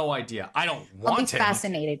 I have no idea. I don't I'll be want him.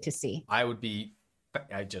 fascinated to see. I would be.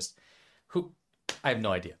 I have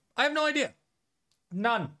no idea. I have no idea.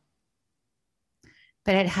 None.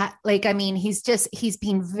 But he's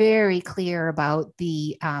being very clear about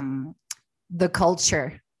the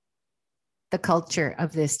culture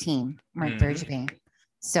of this team, Mark Mhm. Bergevin.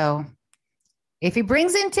 So if he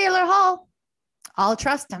brings in Taylor Hall, I'll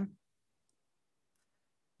trust him.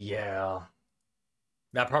 Yeah.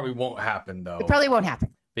 That probably won't happen, though. It probably won't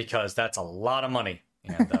happen. Because that's a lot of money.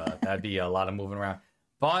 And that'd be a lot of moving around.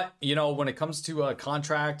 But, when it comes to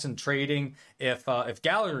contracts and trading, if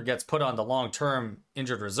Gallagher gets put on the long-term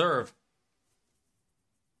injured reserve,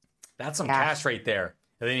 that's some cash right there.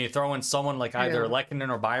 And then you throw in someone like either True. Lehkonen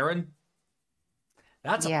or Byron,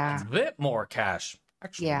 that's Yeah. a bit more cash.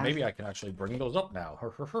 Actually, Yeah. maybe I can actually bring those up now.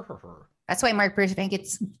 That's why Mark Bergevin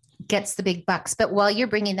gets the big bucks. But while you're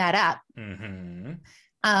bringing that up, Mm-hmm.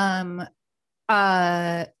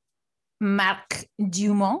 Marc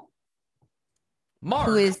Dumont, Mark,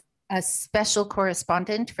 who is a special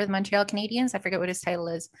correspondent for the Montreal Canadiens. I forget what his title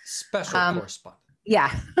is. special correspondent.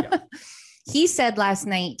 Yeah. Yeah. He said last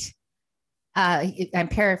night, I'm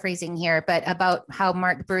paraphrasing here, but about how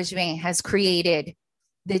Marc Bergevin has created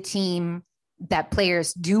the team that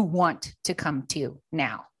players do want to come to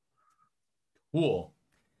now. Cool.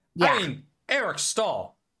 Yeah. I mean, Eric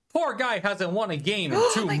Stahl, poor guy hasn't won a game in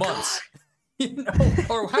Oh 2 my months.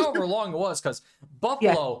 Or however long it was, because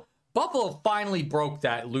Buffalo finally broke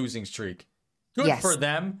that losing streak. Good Yes. for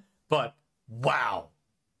them, but wow.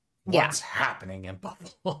 Yeah. What's happening in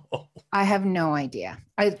Buffalo? I have no idea.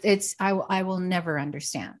 I will never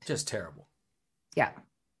understand. Just terrible. Yeah.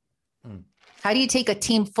 Hmm. How do you take a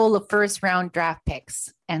team full of first round draft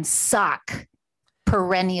picks and suck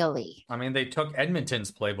perennially? I mean, they took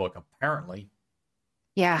Edmonton's playbook, apparently.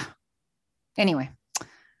 Yeah. Anyway,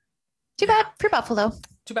 too bad for Buffalo.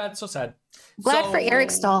 Too bad, so sad. Glad for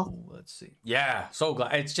Eric Stahl. Let's see. Yeah, so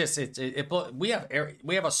glad. It's just we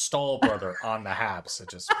have a Stahl brother on the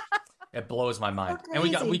Habs. It blows my mind. So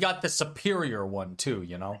And crazy. we got the superior one too,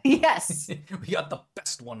 Yes. We got the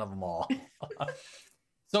best one of them all.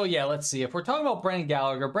 So yeah, let's see. If we're talking about Brendan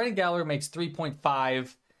Gallagher makes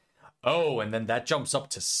 3.5. Oh, and then that jumps up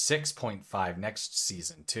to 6.5 next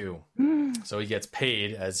season too. So he gets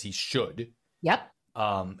paid as he should. Yep.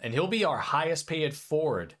 And he'll be our highest paid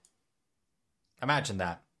forward. Imagine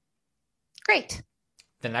that. Great.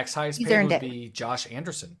 The next highest He's paid earned would it. be Josh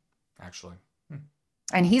Anderson, actually.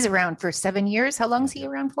 And he's around for 7 years. How long is he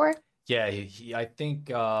around for? Yeah, I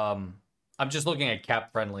think I'm just looking at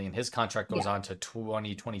Cap Friendly, and his contract goes Yeah. on to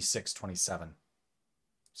 2026, 27.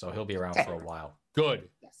 So he'll be around Okay. for a while. Good.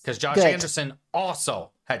 Yes. Because Josh Good. Anderson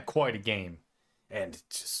also had quite a game. And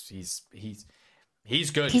just he's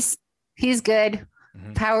good. He's good.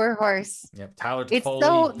 Mhm. Power horse. Yep, Tyler It's Toffoli,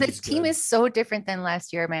 so the he's team good. is so different than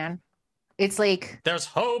last year, man. It's like There's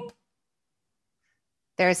hope.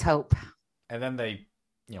 there's hope. And then they,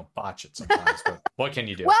 botch it sometimes. But what can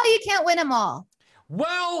you do? Well, you can't win them all.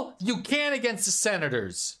 Well, you can against the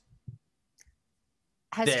Senators.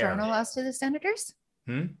 Has There Toronto it is. lost to the Senators?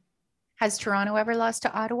 Hmm? Has Toronto ever lost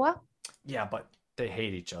to Ottawa? Yeah, but they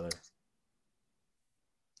hate each other.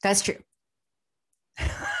 That's true.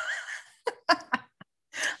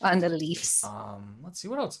 On the Leafs. Let's see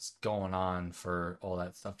what else is going on for all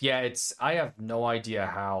that stuff. Yeah, I have no idea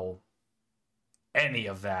how any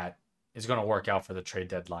of that is going to work out for the trade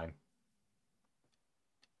deadline.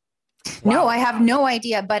 No, Wow. I have no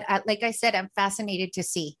idea. But like I said, I'm fascinated to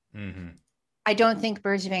see. Mm-hmm. I don't think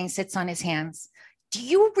Bergevin sits on his hands. Do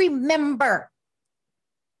you remember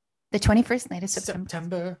the 21st night of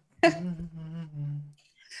September?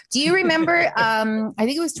 Do you remember? I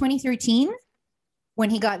think it was 2013 when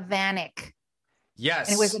he got Vanek, Yes.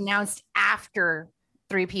 and it was announced after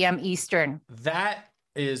 3 p.m. Eastern. That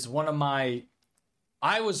is one of my.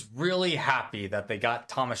 I was really happy that they got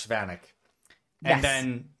Thomas Vanek. And Yes.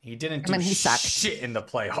 then he didn't And do then he sucked. shit in the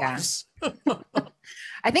playoffs.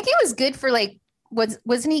 I think he was good for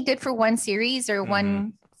wasn't he good for one series or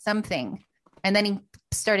one something? And then he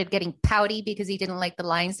started getting pouty because he didn't like the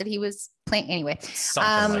lines that he was playing. Anyway,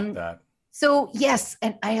 Something like that. so yes,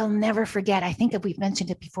 and I'll never forget. I think that we've mentioned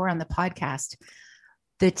it before on the podcast.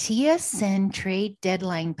 The TSN trade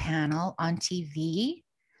deadline panel on TV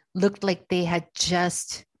looked like they had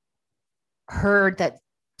just heard that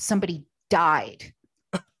somebody died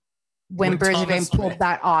when When Thomas Bergevin pulled went.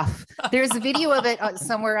 that off. There's a video of it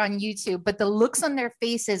somewhere on YouTube, but the looks on their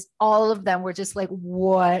faces, all of them were just like,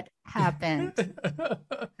 what happened?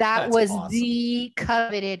 That That's was awesome. the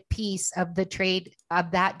coveted piece of the trade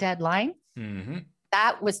of that deadline. Mm-hmm.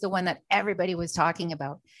 That was the one that everybody was talking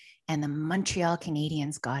about. And the Montreal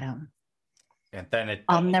Canadiens got him. And then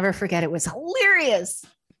I'll never forget. It was hilarious.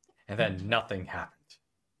 and then nothing happened.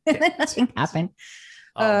 Nothing happened.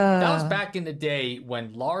 That was back in the day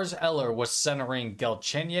when Lars Eller was centering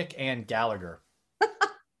Galchenyuk and Gallagher.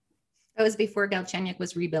 That was before Galchenyuk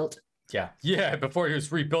was rebuilt. Yeah, before he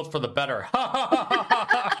was rebuilt for the better.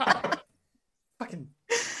 Fucking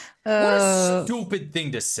what a stupid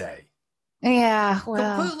thing to say. Yeah,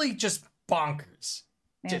 well, Completely just bonkers.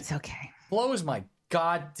 it's okay. Blows my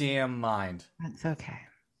goddamn mind. That's okay.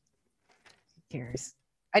 Who cares?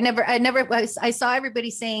 I saw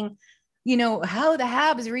everybody saying, how the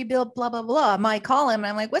Habs rebuild, blah, blah, blah. My column. And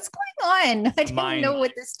I'm like, what's going on? I didn't Mine- know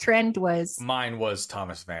what this trend was. Mine was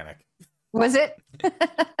Thomas Vanek. Was it?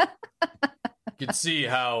 You can see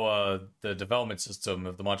how the development system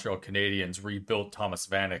of the Montreal Canadiens rebuilt Thomas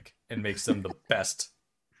Vanek and makes them the best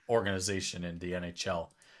organization in the NHL.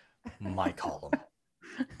 My column.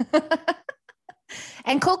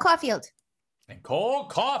 And Cole Caulfield. And Cole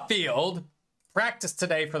Caulfield practiced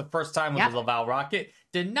today for the first time with Yep. the Laval Rocket.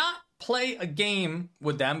 Did not play a game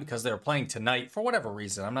with them because they were playing tonight for whatever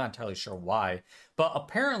reason. I'm not entirely sure why. But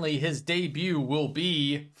apparently his debut will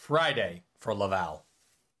be Friday for Laval,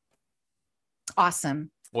 Awesome.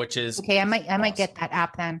 which is Okay, I might awesome. get that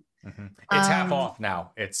app then. It's half Um, off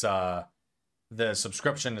now. It's the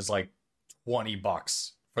subscription is like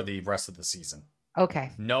 $20 for the rest of the season.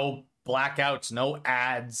 Okay. No blackouts, no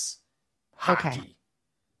ads. Okay. Hockey.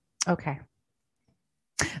 Okay.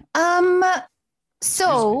 Excuse me. So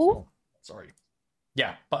Oh, sorry.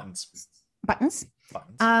 Yeah, buttons. buttons.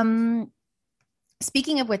 Buttons.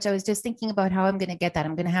 Speaking of which, I was just thinking about how I'm going to get that.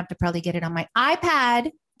 I'm going to have to probably get it on my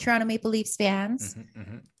iPad, Toronto Maple Leafs fans,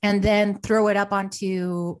 and then throw it up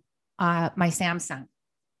onto my Samsung,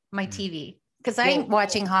 my TV, because I'm Well-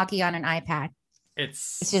 watching hockey on an iPad.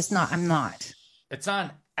 It's It's just not. I'm not. It's not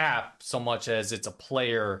an app so much as it's a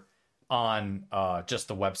player on just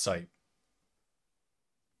the website.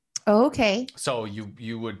 Okay. So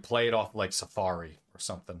you would play it off like Safari or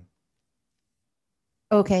something.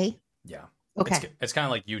 Okay. Yeah. Okay. It's kind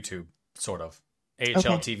of like YouTube, sort of.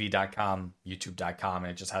 AHLTV.com, YouTube.com,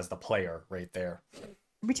 and it just has the player right there.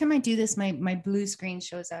 Every time I do this, my blue screen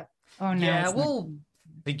shows up. Oh no. Yeah, it's not. we'll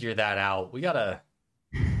figure that out. We gotta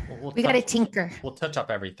We got to tinker. we'll touch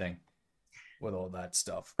up everything with all that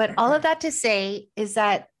stuff. But all of that to say is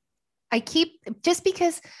that just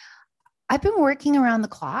because I've been working around the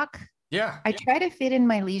clock, Yeah. I try to fit in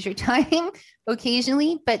my leisure time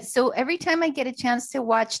occasionally. But so every time I get a chance to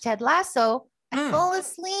watch Ted Lasso, I fall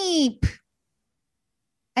asleep.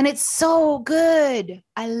 And it's so good.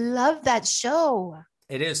 I love that show.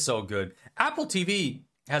 It is so good. Apple TV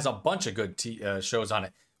has a bunch of good shows on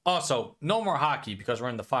it. Also, no more hockey because we're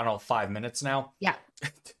in the final 5 minutes now. Yeah.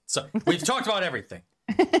 So we've talked about everything.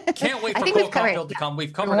 Can't wait I for think Cole we've covered- Caulfield to come.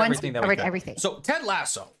 We've covered once everything we've that we covered could. everything. So Ted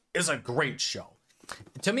Lasso is a great show.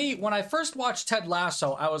 To me, when I first watched Ted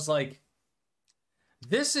Lasso, I was like,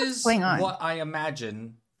 this is going on? what I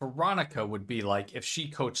imagine Veronica would be like if she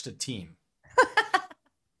coached a team.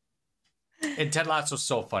 And Ted Lasso's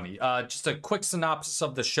so funny. Just a quick synopsis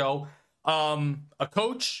of the show. A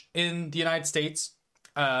coach in the United States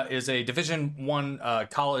is a Division I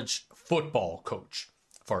college football coach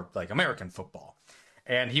for like American football.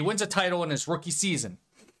 And he wins a title in his rookie season.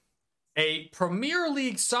 A Premier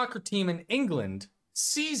League soccer team in England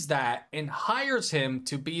sees that and hires him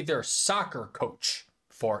to be their soccer coach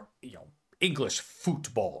for, English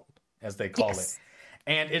football, as they call it.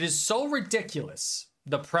 And it is so ridiculous,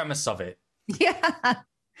 the premise of it, Yeah.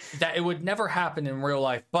 that it would never happen in real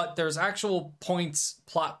life. But there's actual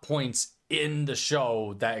plot points in the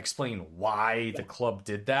show that explain why the club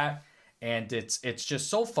did that. And it's just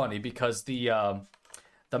so funny because the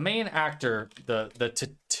main actor,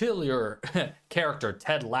 the titular character,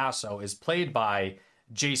 Ted Lasso, is played by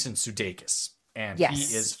Jason Sudeikis. And Yes.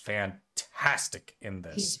 he is fantastic in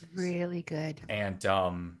this. He's really good.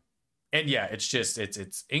 And yeah,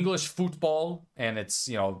 it's English football, and it's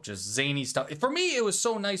just zany stuff. For me, it was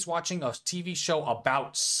so nice watching a TV show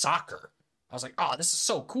about soccer. I was like, oh, this is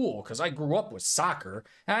so cool because I grew up with soccer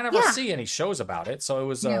and I never see any shows about it, so it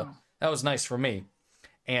was that was nice for me.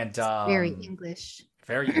 And Very English.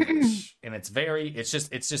 very English, and it's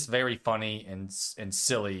just very funny and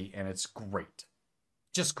silly, and it's great,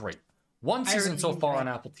 just great. One season so far on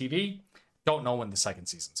Apple TV. Don't know when the second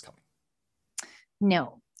season's coming.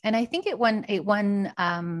 No. And I think it won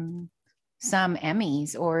some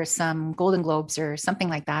Emmys or some Golden Globes or something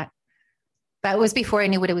like that. That was before I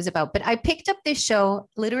knew what it was about. But I picked up this show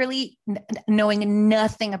literally knowing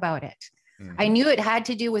nothing about it. Mm-hmm. I knew it had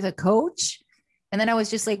to do with a coach. And then I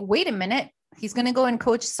was just like, wait a minute, he's going to go and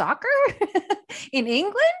coach soccer in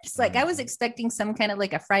England? It's like I was expecting some kind of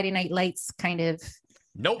like a Friday Night Lights kind of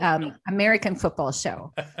American football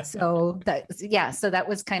show. So that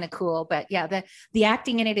was kind of cool. But yeah, the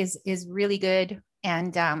acting in it is really good.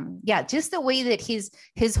 And just the way that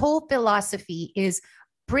his whole philosophy is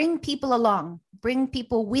bring people along, bring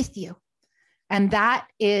people with you. And that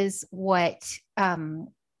is what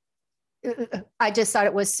I just thought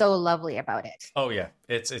it was so lovely about it. Oh yeah.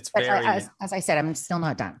 It's very, as I said, I'm still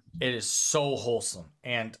not done. It is so wholesome.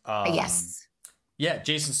 And yes. Yeah,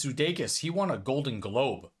 Jason Sudeikis, he won a Golden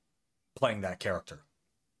Globe playing that character.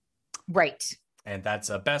 Right. And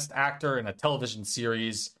that's a best actor in a television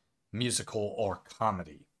series, musical, or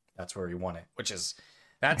comedy. That's where he won it,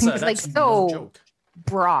 that's like so no joke.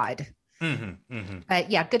 Broad. Mm-hmm, mm-hmm.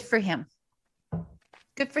 But yeah, good for him.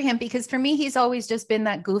 Good for him, because for me, he's always just been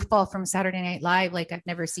that goofball from Saturday Night Live. Like I've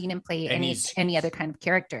never seen him play any other kind of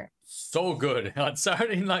character. So good on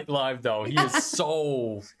Saturday Night Live, though. He is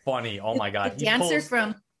so funny. Oh my God. The dancer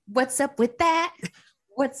from What's Up With That?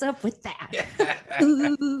 What's Up With That?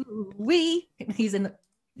 Ooh, he's in the.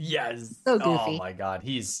 Yes. So goofy. Oh my God.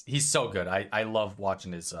 He's so good. I love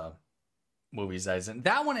watching his movies that he's in.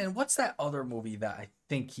 That one, and what's that other movie that I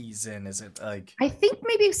think he's in? Is it like, I think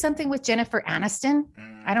maybe something with Jennifer Aniston.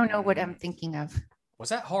 I don't know what I'm thinking of. Was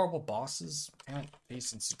that Horrible Bosses?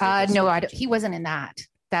 No, he wasn't in that.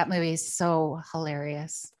 That movie is so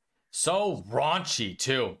hilarious. So raunchy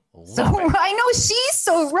too. I know she's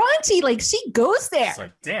so raunchy. Like she goes there. It's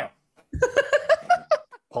like, damn.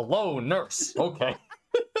 Hello, nurse. Okay.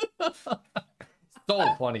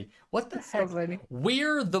 So funny. What the heck? Funny.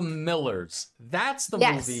 We're the Millers. That's the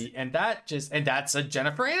movie, and that's a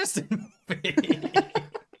Jennifer Aniston movie.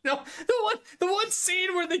 The one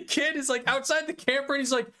scene where the kid is like outside the camper and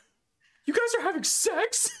he's like, "You guys are having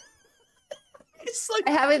sex?" It's like,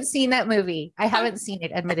 I haven't seen that movie. I haven't seen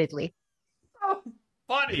it, admittedly. So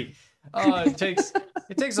funny. It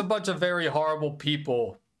takes a bunch of very horrible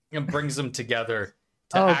people and brings them together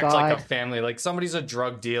to act like a family. Like somebody's a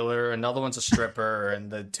drug dealer, another one's a stripper, and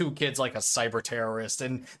the two kids like a cyber terrorist,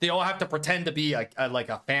 and they all have to pretend to be like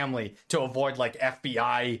a family to avoid like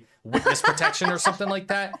FBI witness protection or something like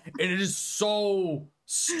that. And it is so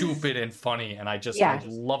stupid and funny, and I Yeah.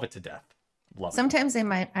 love it to death. Love it. Sometimes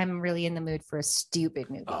I'm really in the mood for a stupid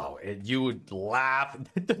movie. Oh, you would laugh.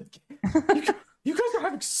 You guys are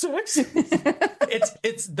having sex?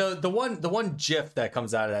 It's the one GIF that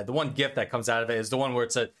comes out of that. The one GIF that comes out of it is the one where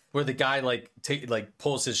where the guy like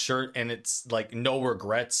pulls his shirt and it's like no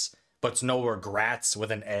regrets, but it's no regrets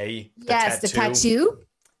with an A. The tattoo.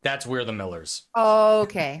 That's We're the Millers. Oh,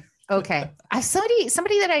 okay. I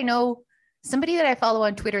somebody that I know, somebody that I follow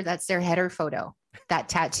on Twitter. That's their header photo. That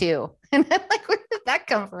tattoo, and I'm like, where did that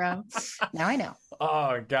come from? Now I know.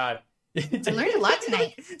 Oh God. I learned a lot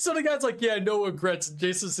tonight. So the guy's like, yeah, no regrets.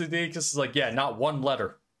 Jason Sudeikis is like, yeah, not one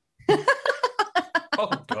letter.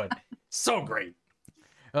 Oh, good. So great.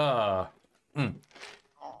 Apple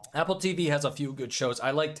TV has a few good shows.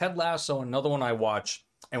 I like Ted Lasso, another one I watch,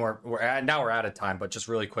 and we're out of time, but just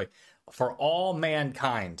really quick. For All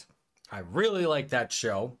Mankind, I really like that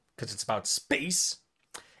show because it's about space.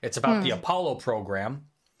 It's about the Apollo program,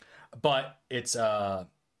 but it's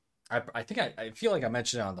I think I feel like I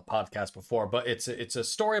mentioned it on the podcast before, but it's a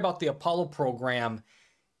story about the Apollo program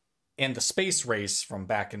and the space race from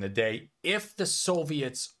back in the day. If the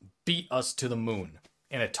Soviets beat us to the moon,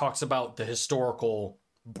 and it talks about the historical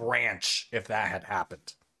branch if that had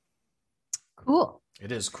happened. Cool.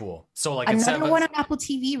 It is cool. So like another one on Apple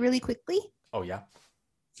TV, really quickly. Oh yeah.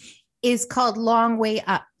 Is called Long Way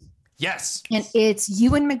Up. Yes. And it's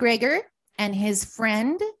Ewan McGregor and his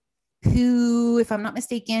friend, who, if I'm not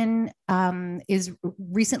mistaken, is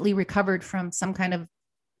recently recovered from some kind of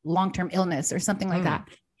long-term illness or something like that.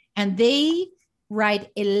 And they ride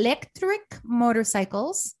electric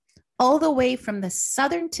motorcycles all the way from the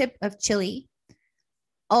southern tip of Chile,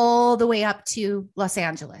 all the way up to Los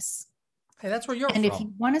Angeles. Hey, that's where you're from. And if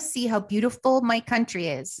you want to see how beautiful my country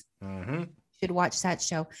is, you should watch that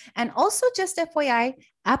show. And also, just FYI,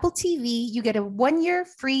 Apple TV, you get a 1-year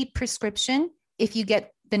free prescription if you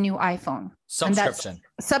get the new iPhone.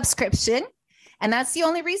 Subscription. And that's the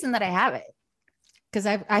only reason that I have it. Because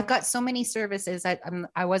I've got so many services,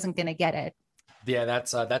 I wasn't going to get it. Yeah,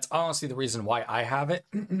 that's honestly the reason why I have it.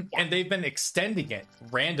 And they've been extending it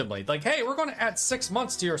randomly. Like, hey, we're going to add 6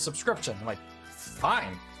 months to your subscription. I'm like,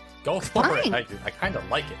 fine, go for it. I kind of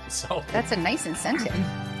like it. So that's a nice incentive.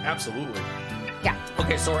 Absolutely. Yeah.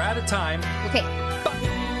 Okay, so we're out of time. Okay.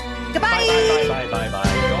 Bye. Goodbye. Bye.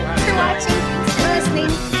 Go Thanks for watching. Thanks for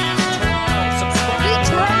listening.